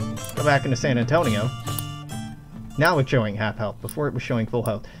 Go back into San Antonio. Now it's showing half health. Before it was showing full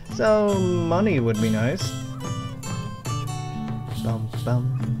health. So money would be nice. Bum,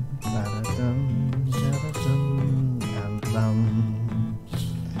 bum, ba-da-dum, da-da-dum, bum, bum,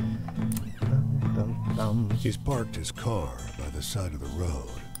 bum, bum. He's parked his car by the side of the road.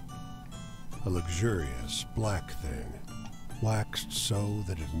 A luxurious black thing, waxed so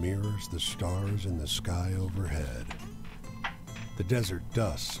that it mirrors the stars in the sky overhead. The desert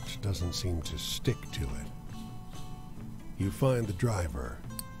dust doesn't seem to stick to it. You find the driver,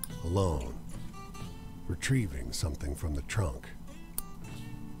 alone, retrieving something from the trunk.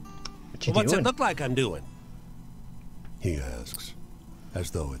 What's it look like I'm doing? He asks, as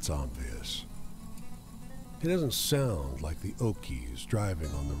though it's obvious. He doesn't sound like the Okies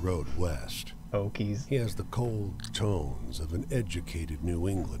driving on the road west. Okies. He has the cold tones of an educated New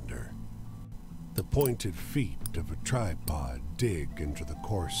Englander. The pointed feet of a tripod dig into the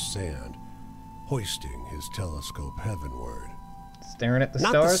coarse sand, hoisting his telescope heavenward. Staring at the Not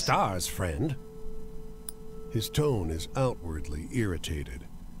stars? the stars, friend. His tone is outwardly irritated,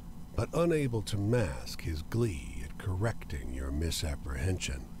 but unable to mask his glee at correcting your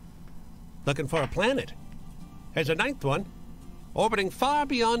misapprehension. Looking for a planet. There's a ninth one, orbiting far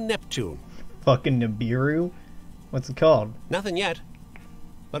beyond Neptune. Fucking Nibiru? What's it called? Nothing yet,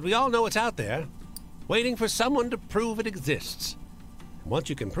 but we all know it's out there, waiting for someone to prove it exists. And once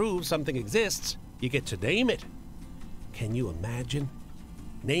you can prove something exists, you get to name it. Can you imagine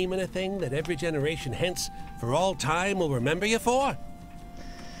naming a thing that every generation hence for all time will remember you for?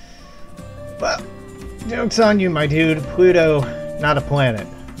 Well, joke's on you, my dude. Pluto, not a planet.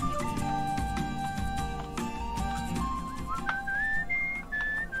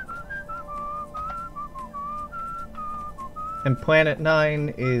 And Planet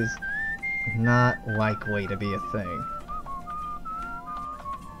 9 is not likely to be a thing.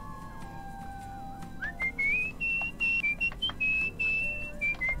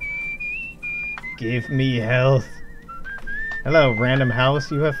 Give me health. Hello, random house.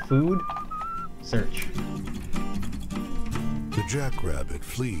 You have food? Search. The jackrabbit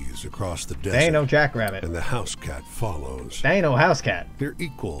flees across the desert. There ain't no jackrabbit. And the house cat follows. There ain't no house cat. They're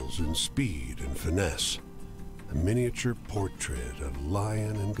equals in speed and finesse. A miniature portrait of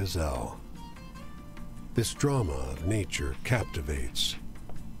lion and gazelle. This drama of nature captivates,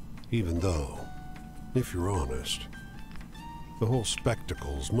 even though, if you're honest, the whole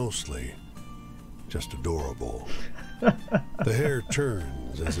spectacle's mostly just adorable. The hair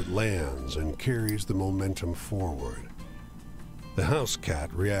turns as it lands and carries the momentum forward. The house cat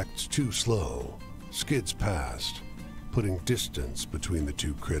reacts too slow, skids past, putting distance between the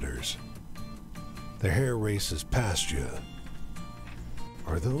two critters. The hair races past you.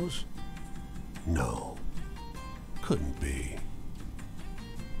 Are those? No. Couldn't be.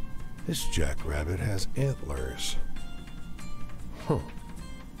 This jackrabbit has antlers. Huh.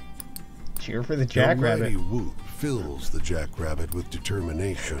 Cheer for the The jackrabbit. mighty whoop fills the jackrabbit with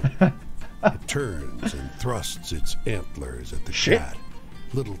determination. It turns and thrusts its antlers at the Shit. cat,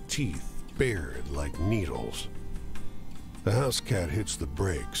 little teeth bared like needles. The house cat hits the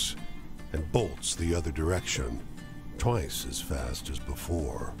brakes and bolts the other direction, twice as fast as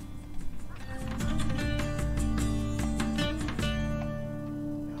before.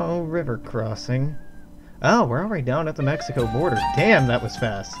 Oh, river crossing. Oh, we're already down at the Mexico border. Damn, that was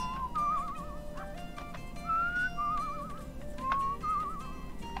fast.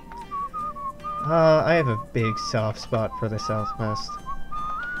 I have a big soft spot for the Southwest.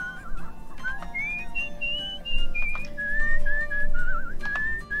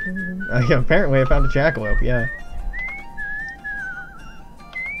 Yeah, apparently I found a jackalope, yeah.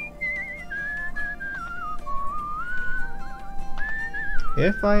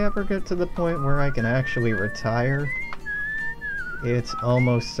 If I ever get to the point where I can actually retire, it's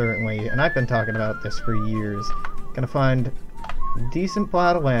almost certainly, and I've been talking about this for years, gonna find a decent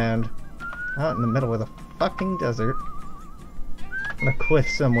plot of land out in the middle of the fucking desert on a cliff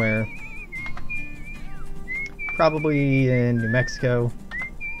somewhere. Probably in New Mexico,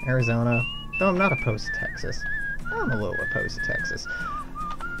 Arizona, though I'm not opposed to Texas. I'm a little opposed to Texas.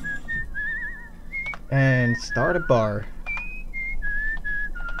 And start a bar.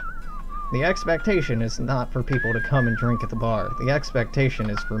 The expectation is not for people to come and drink at the bar. The expectation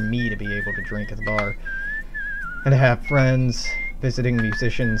is for me to be able to drink at the bar. And to have friends, visiting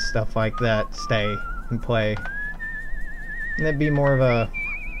musicians, stuff like that, stay and play. And it'd be more of a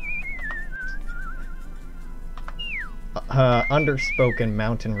underspoken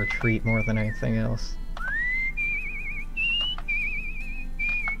mountain retreat more than anything else.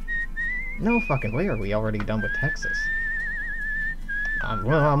 No fucking way are we already done with Texas.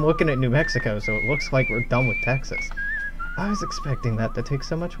 Well, I'm looking at New Mexico, so it looks like we're done with Texas. I was expecting that to take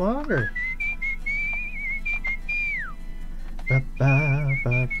so much longer.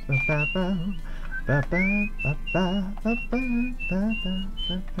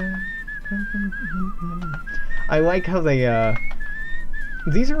 I like how they,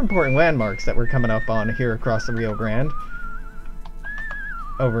 these are important landmarks that we're coming up on here across the Rio Grande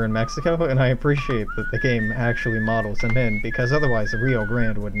over in Mexico, and I appreciate that the game actually models them in, because otherwise the Rio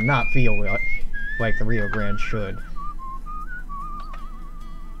Grande would not feel like the Rio Grande should.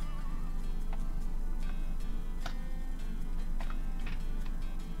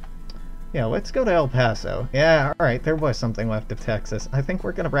 Yeah, let's go to El Paso. Yeah, alright, there was something left of Texas. I think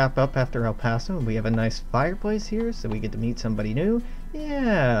we're gonna wrap up after El Paso, and we have a nice fireplace here, so we get to meet somebody new.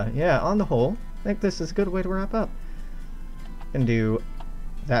 Yeah, on the whole, I think this is a good way to wrap up. And do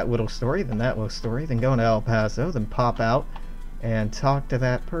that little story, then that little story, then go into El Paso, then pop out and talk to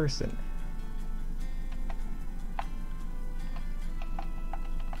that person.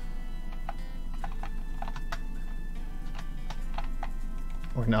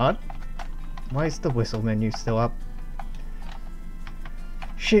 Or not. Why is the whistle menu still up?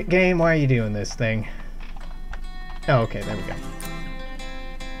 Shit game, why are you doing this thing? Oh, okay, there we go.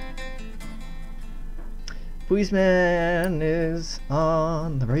 Policeman is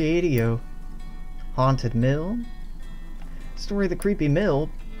on the radio. Haunted mill. Story of the creepy mill,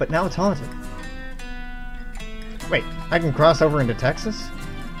 but now it's haunted. Wait, I can cross over into Texas?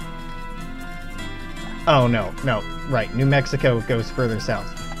 Oh, no, right. New Mexico goes further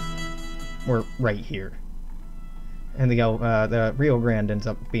south. We're right here. And the Rio Grande ends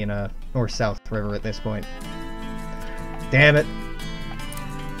up being a north-south river at this point. Damn it.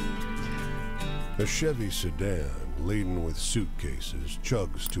 A Chevy sedan laden with suitcases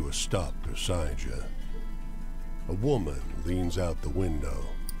chugs to a stop beside you. A woman leans out the window.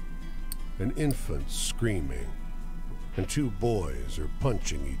 An infant screaming. And two boys are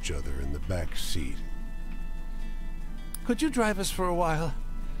punching each other in the back seat. Could you drive us for a while?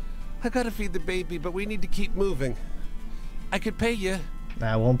 I gotta feed the baby, but we need to keep moving. I could pay you.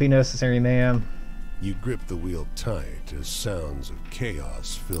 That won't be necessary, ma'am. You grip the wheel tight as sounds of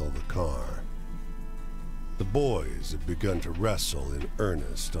chaos fill the car. The boys have begun to wrestle in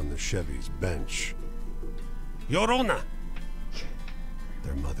earnest on the Chevy's bench. Llorona!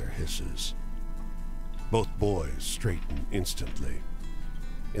 Their mother hisses. Both boys straighten instantly.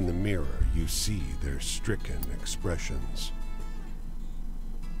 In the mirror, you see their stricken expressions.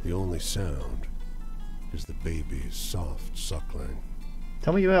 The only sound is the baby's soft suckling.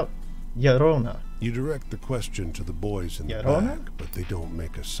 Tell me about Llorona. You direct the question to the boys in the Llorona? back, but they don't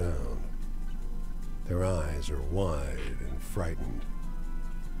make a sound. Their eyes are wide and frightened.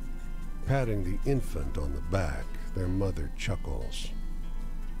 Patting the infant on the back, their mother chuckles.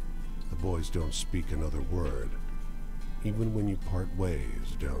 The boys don't speak another word, even when you part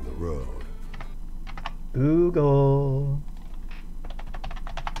ways down the road. Google.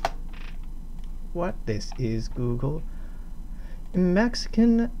 What this is, Google? In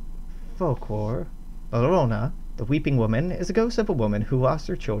Mexican folklore, Llorona, the weeping woman, is a ghost of a woman who lost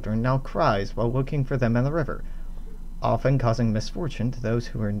her children, now cries while looking for them in the river, often causing misfortune to those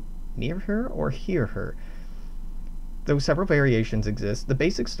who are near her or hear her. Though several variations exist, the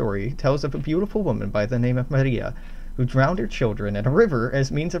basic story tells of a beautiful woman by the name of Maria, who drowned her children in a river as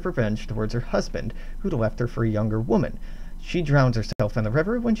means of revenge towards her husband, who'd left her for a younger woman. She drowns herself in the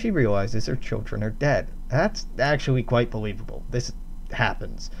river when she realizes her children are dead. That's actually quite believable. This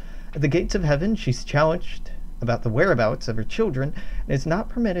happens. At the gates of heaven, she's challenged about the whereabouts of her children and is not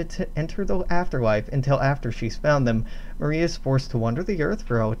permitted to enter the afterlife until after she's found them. Maria is forced to wander the earth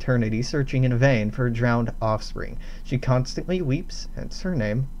for all eternity, searching in vain for her drowned offspring. She constantly weeps, hence her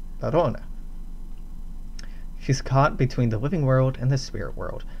name, Llorona. She's caught between the living world and the spirit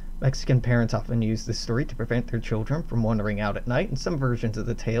world. Mexican parents often use this story to prevent their children from wandering out at night. In some versions of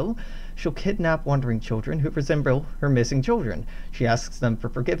the tale, she'll kidnap wandering children who resemble her missing children. She asks them for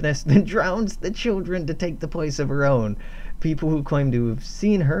forgiveness, then drowns the children to take the place of her own. People who claim to have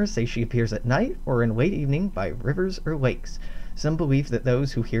seen her say she appears at night or in late evening by rivers or lakes. Some believe that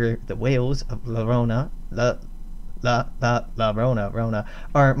those who hear the wails of Llorona, Llorona,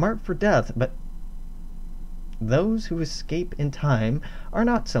 are marked for death, but those who escape in time are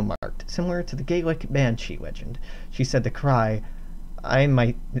not so marked, similar to the Gaelic banshee legend. She said to cry, "I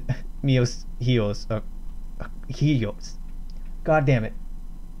might mios hios, hios. God damn it,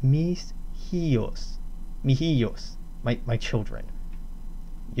 mis hios, mi hios, my children.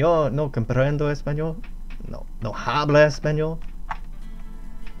 Yo no comprendo español, no habla español.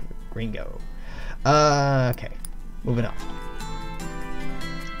 Gringo. Okay. Moving on.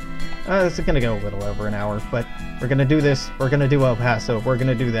 This is gonna go a little over an hour, but we're gonna do this. We're gonna do El Paso. We're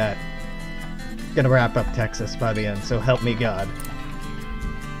gonna do that. Gonna wrap up Texas by the end, so help me God.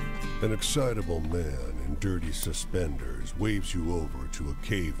 An excitable man in dirty suspenders waves you over to a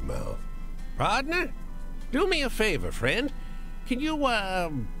cave mouth. Partner, do me a favor, friend. Can you,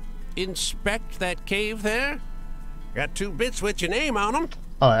 inspect that cave there? Got 2 bits with your name on them.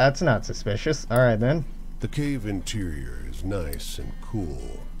 Oh, that's not suspicious. Alright then. The cave interior is nice and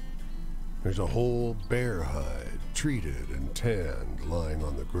cool. There's a whole bear hide, treated and tanned, lying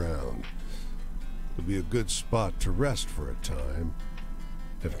on the ground. It'll be a good spot to rest for a time,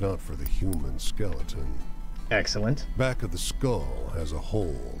 if not for the human skeleton. Excellent. Back of the skull has a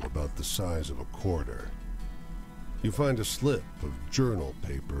hole about the size of a quarter. You find a slip of journal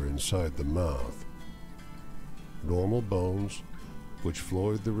paper inside the mouth. Normal bones, which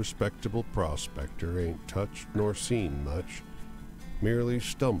Floyd the respectable prospector ain't touched nor seen much, merely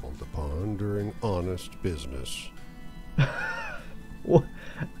stumbled upon during honest business. What?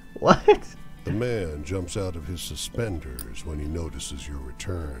 The man jumps out of his suspenders when he notices your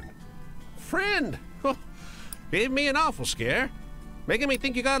return. Friend! Oh, gave me an awful scare. Making me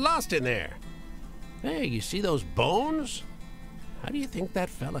think you got lost in there. Hey, you see those bones? How do you think that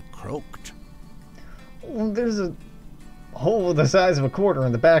fella croaked? Well, there's a hole the size of a quarter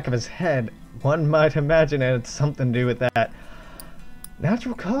in the back of his head. One might imagine it had something to do with that.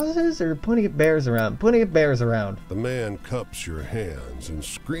 Natural causes or plenty of bears around? Plenty of bears around. The man cups your hands and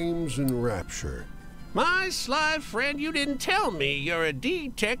screams in rapture. My sly friend, you didn't tell me you're a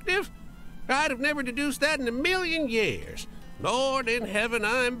detective. I'd have never deduced that in a million years. Lord in heaven,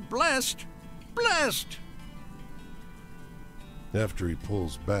 I'm blessed. Blessed! After he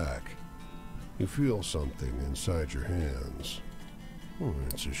pulls back, you feel something inside your hands. Oh,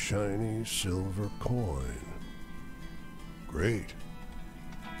 it's a shiny silver coin. Great.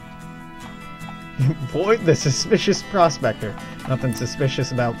 Floyd, the suspicious prospector. Nothing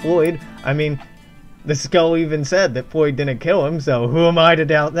suspicious about Floyd. I mean, the skull even said that Floyd didn't kill him, so who am I to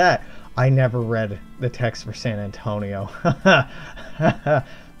doubt that? I never read the text for San Antonio.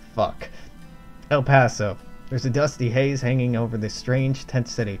 Fuck. El Paso. There's a dusty haze hanging over this strange tent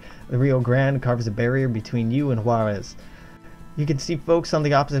city. The Rio Grande carves a barrier between you and Juarez. You can see folks on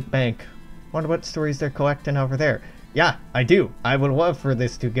the opposite bank. Wonder what stories they're collecting over there. Yeah, I do. I would love for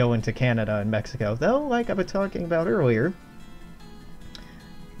this to go into Canada and Mexico. Though, like I was talking about earlier,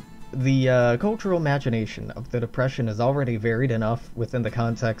 the cultural imagination of the Depression is already varied enough within the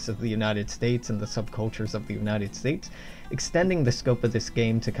context of the United States and the subcultures of the United States. Extending the scope of this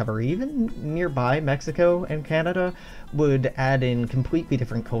game to cover even nearby Mexico and Canada would add in completely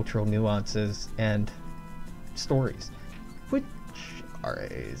different cultural nuances and stories, which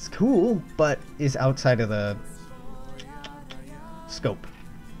is cool, but is outside of the scope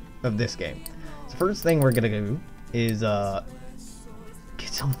of this game. So first thing we're gonna do is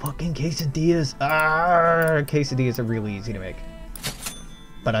get some fucking quesadillas. Quesadillas are really easy to make,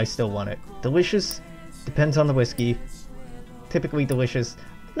 but I still want it. Delicious, depends on the whiskey. Typically delicious,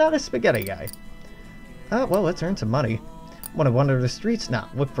 not a spaghetti guy. Well, let's earn some money. Want to wander the streets? Nah,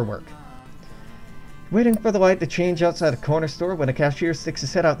 look for work. Waiting for the light to change outside a corner store when a cashier sticks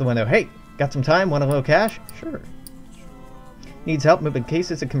his head out the window. Hey, got some time? Want a little cash? Sure. Needs help moving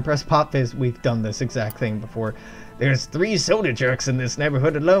cases of compressed pop fizz. We've done this exact thing before. There's 3 soda jerks in this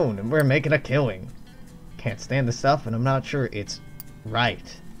neighborhood alone, and we're making a killing. Can't stand the stuff, and I'm not sure it's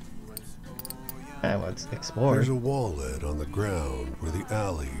right. Let's explore. There's a wallet on the ground where the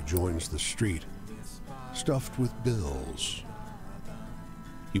alley joins the street, stuffed with bills.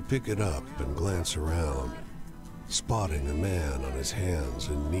 You pick it up and glance around, spotting a man on his hands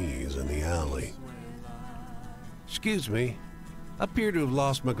and knees in the alley. Excuse me, I appear to have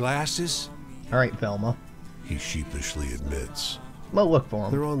lost my glasses. Alright, Velma. He sheepishly admits. Well, look for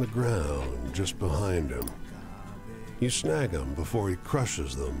him. They're on the ground just behind him. You snag him before he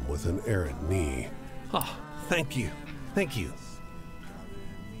crushes them with an errant knee. Oh, thank you. Thank you.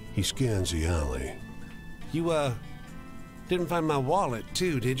 He scans the alley. You, didn't find my wallet,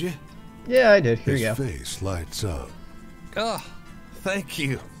 too, did you? Yeah, I did. Here you His go. face lights up. Oh, thank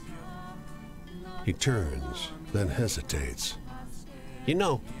you. He turns, then hesitates. You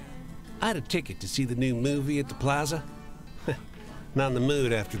know, I had a ticket to see the new movie at the plaza. Not in the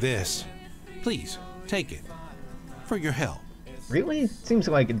mood after this. Please, take it. For your help. Really? Seems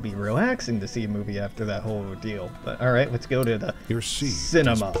like it'd be relaxing to see a movie after that whole ordeal. But alright, let's go to the Your seat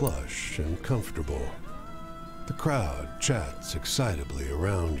cinema. is plush and comfortable. The crowd chats excitably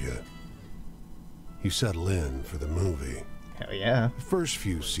around you. You settle in for the movie. Hell yeah. The first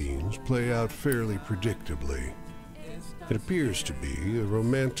few scenes play out fairly predictably. It appears to be a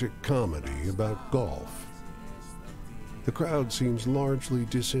romantic comedy about golf. The crowd seems largely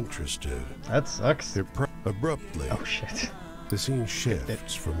disinterested. That sucks. Abruptly, Oh shit. the scene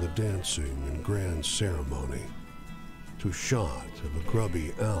shifts from the dancing and grand ceremony to a shot of a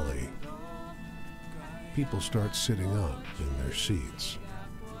grubby alley. People start sitting up in their seats.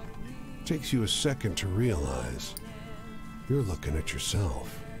 It takes you a second to realize you're looking at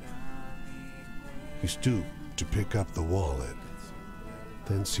yourself. You stoop to pick up the wallet,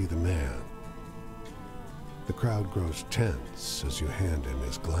 then see the man. The crowd grows tense as you hand him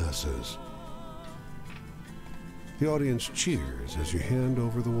his glasses. The audience cheers as you hand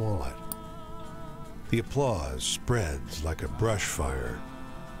over the wallet. The applause spreads like a brush fire.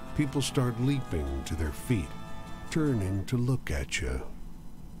 People start leaping to their feet, turning to look at you.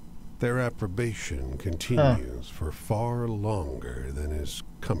 Their approbation continues for far longer than is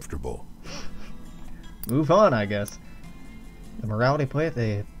comfortable. Move on, I guess. The morality play at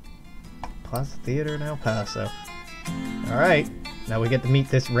the Plaza Theater in El Paso. Alright, now we get to meet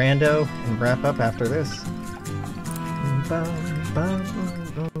this rando and wrap up after this.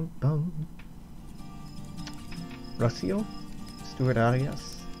 Rocio? Stuart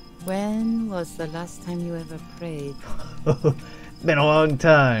Arias? When was the last time you ever prayed? Been a long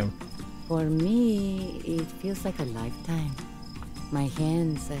time. For me, it feels like a lifetime. My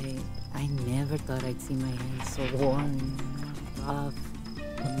hands, I never thought I'd see my hands so worn, rough,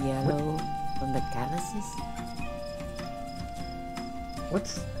 and yellow from the calluses.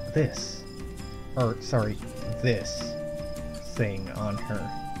 What's this? Or, sorry, this thing on her?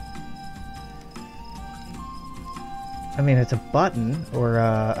 I mean, it's a button or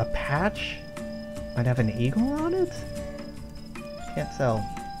a patch. Might have an eagle on it? Can't tell.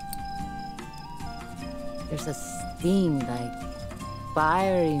 There's a sting, like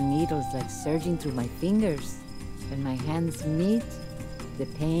fiery needles, like surging through my fingers. When my hands meet, the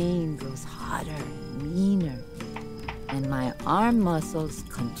pain grows hotter and meaner. And my arm muscles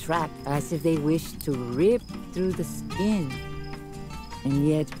contract as if they wish to rip through the skin. And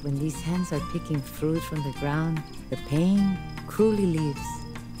yet, when these hands are picking fruit from the ground, the pain cruelly leaves.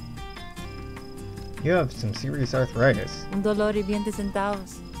 You have some serious arthritis. Un dolor y 20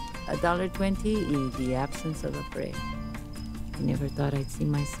 centavos. $1.20 y the absence of a prayer. I never thought I'd see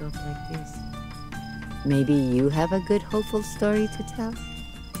myself like this. Maybe you have a good, hopeful story to tell?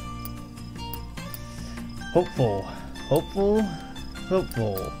 Hopeful. Hopeful.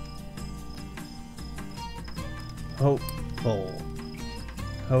 Hopeful. Hopeful.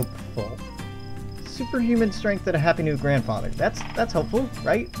 Hopeful. Superhuman strength and a happy new grandfather. That's hopeful,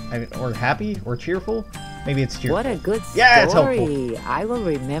 right? I mean, or happy, or cheerful. Maybe it's cheerful. What a good story. Yeah, it's hopeful. I will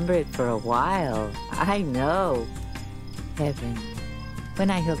remember it for a while. I know. Heaven.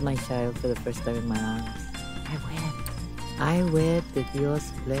 When I held my child for the first time in my arms, I wept. I wept that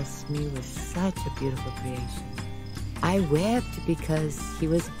Dios blessed me with such a beautiful creation. I wept because he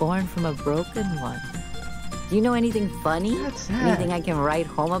was born from a broken one. Do you know anything funny? That's sad. Anything I can write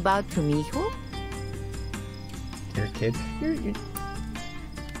home about to mi hijo? You're a kid. You're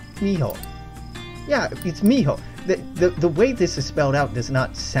Mijo. Yeah, it's Mijo. The way this is spelled out does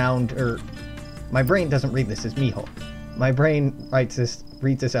not sound, or my brain doesn't read this as Mijo. My brain reads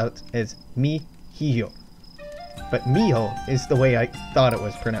this out as mi hijo. But Mijo is the way I thought it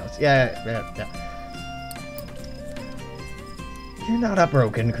was pronounced. Yeah. You're not a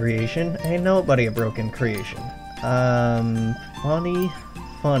broken creation. Ain't nobody a broken creation. Funny,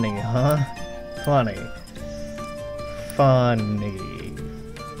 huh? Funny.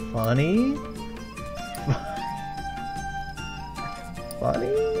 Funny?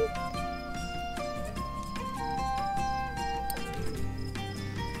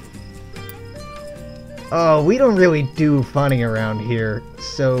 Oh, we don't really do funny around here,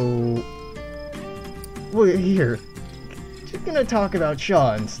 so we're here. Just gonna talk about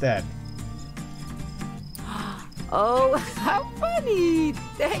Shaw instead. Oh, how funny!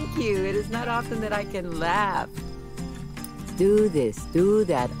 Thank you. It is not often that I can laugh. Do this, do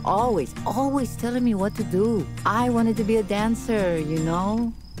that, always telling me what to do. I wanted to be a dancer, you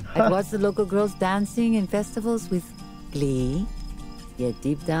know? I'd watch the local girls dancing in festivals with glee. Yet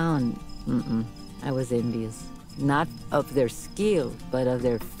deep down, I was envious. Not of their skill, but of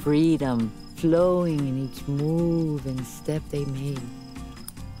their freedom, flowing in each move and step they made.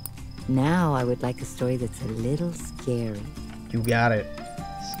 Now I would like a story that's a little scary. You got it.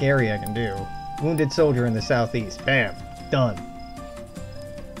 Scary I can do. Wounded soldier in the southeast. Bam. Done.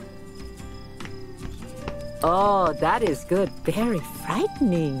 Oh, that is good. Very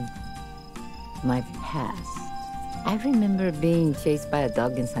frightening. My past. I remember being chased by a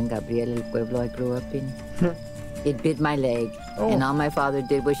dog in San Gabriel, el pueblo I grew up in. It bit my leg, and all my father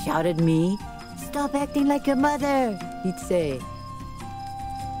did was shout at me, "Stop acting like your mother," he'd say.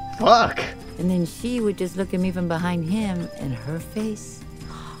 Fuck! And then she would just look at me from behind him, and her face,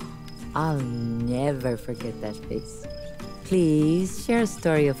 I'll never forget that face. Please share a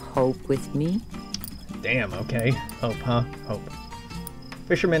story of hope with me. Damn, okay. Hope, huh? Hope.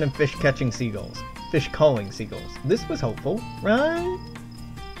 Fishermen and fish catching seagulls. Fish calling seagulls. This was hopeful, right?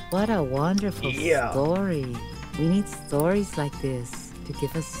 What a wonderful story. We need stories like this to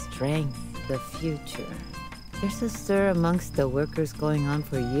give us strength, the future. There's a stir amongst the workers going on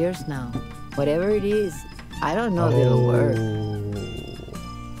for years now. Whatever it is, I don't know if it'll work.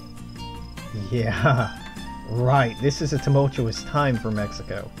 Yeah, right. This is a tumultuous time for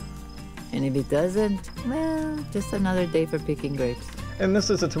Mexico. And if it doesn't, well, just another day for picking grapes. And this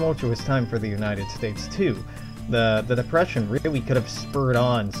is a tumultuous time for the United States, too. The Depression really could have spurred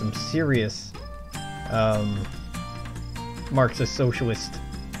on some serious Marxist-socialist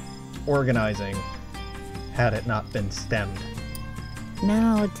organizing had it not been stemmed.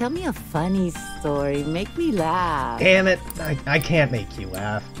 Now, tell me a funny story. Make me laugh. Damn it! I can't make you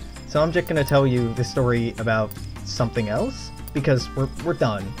laugh. So I'm just gonna tell you the story about something else, because we're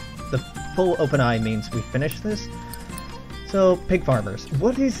done. The full open eye means we finished this. So, pig farmers.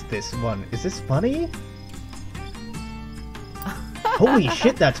 What is this one? Is this funny? Holy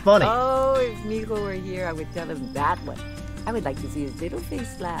shit, that's funny! Oh, if Mijo were here, I would tell him that one. I would like to see his little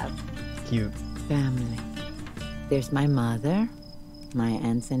face laugh. Cute. Family. There's my mother, my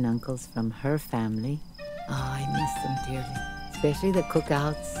aunts and uncles from her family. Oh, I miss them dearly. Especially the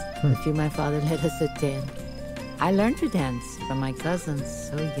cookouts, the few my father let us attend. I learned to dance from my cousins,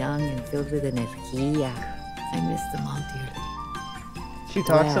 so young and filled with energía. I miss them all dearly. She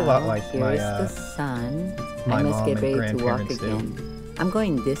talks a lot like here my, is the sun. my I must mom get and ready to walk grandparents do. again. I'm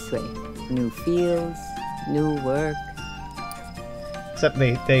going this way. New fields, new work. Except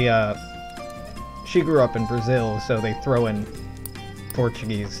she grew up in Brazil, so they throw in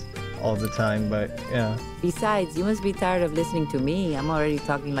Portuguese all the time, but yeah. Besides, you must be tired of listening to me. I'm already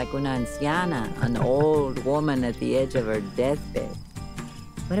talking like una anciana, an old woman at the edge of her deathbed.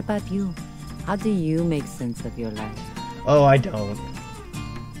 What about you? How do you make sense of your life? Oh, I don't.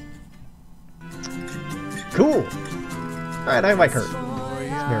 Cool! Alright, I like her.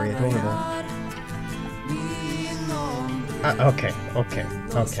 It's very adorable. Okay.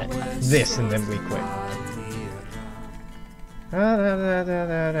 This, and then we quit.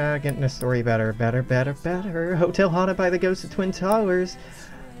 Getting the story better. Hotel haunted by the ghost of Twin Towers.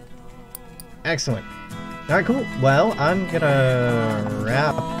 Excellent. Alright, cool. Well, I'm gonna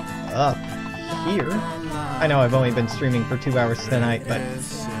wrap up here. I know I've only been streaming for 2 hours tonight, but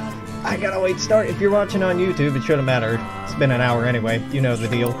I got a late start. If you're watching on YouTube, it shouldn't matter. It's been an hour anyway. You know the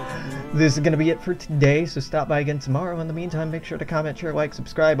deal. This is going to be it for today, so stop by again tomorrow. In the meantime, make sure to comment, share, like,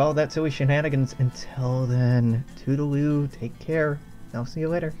 subscribe, all that silly shenanigans. Until then, toodaloo, take care. I'll see you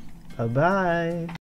later. Bye-bye.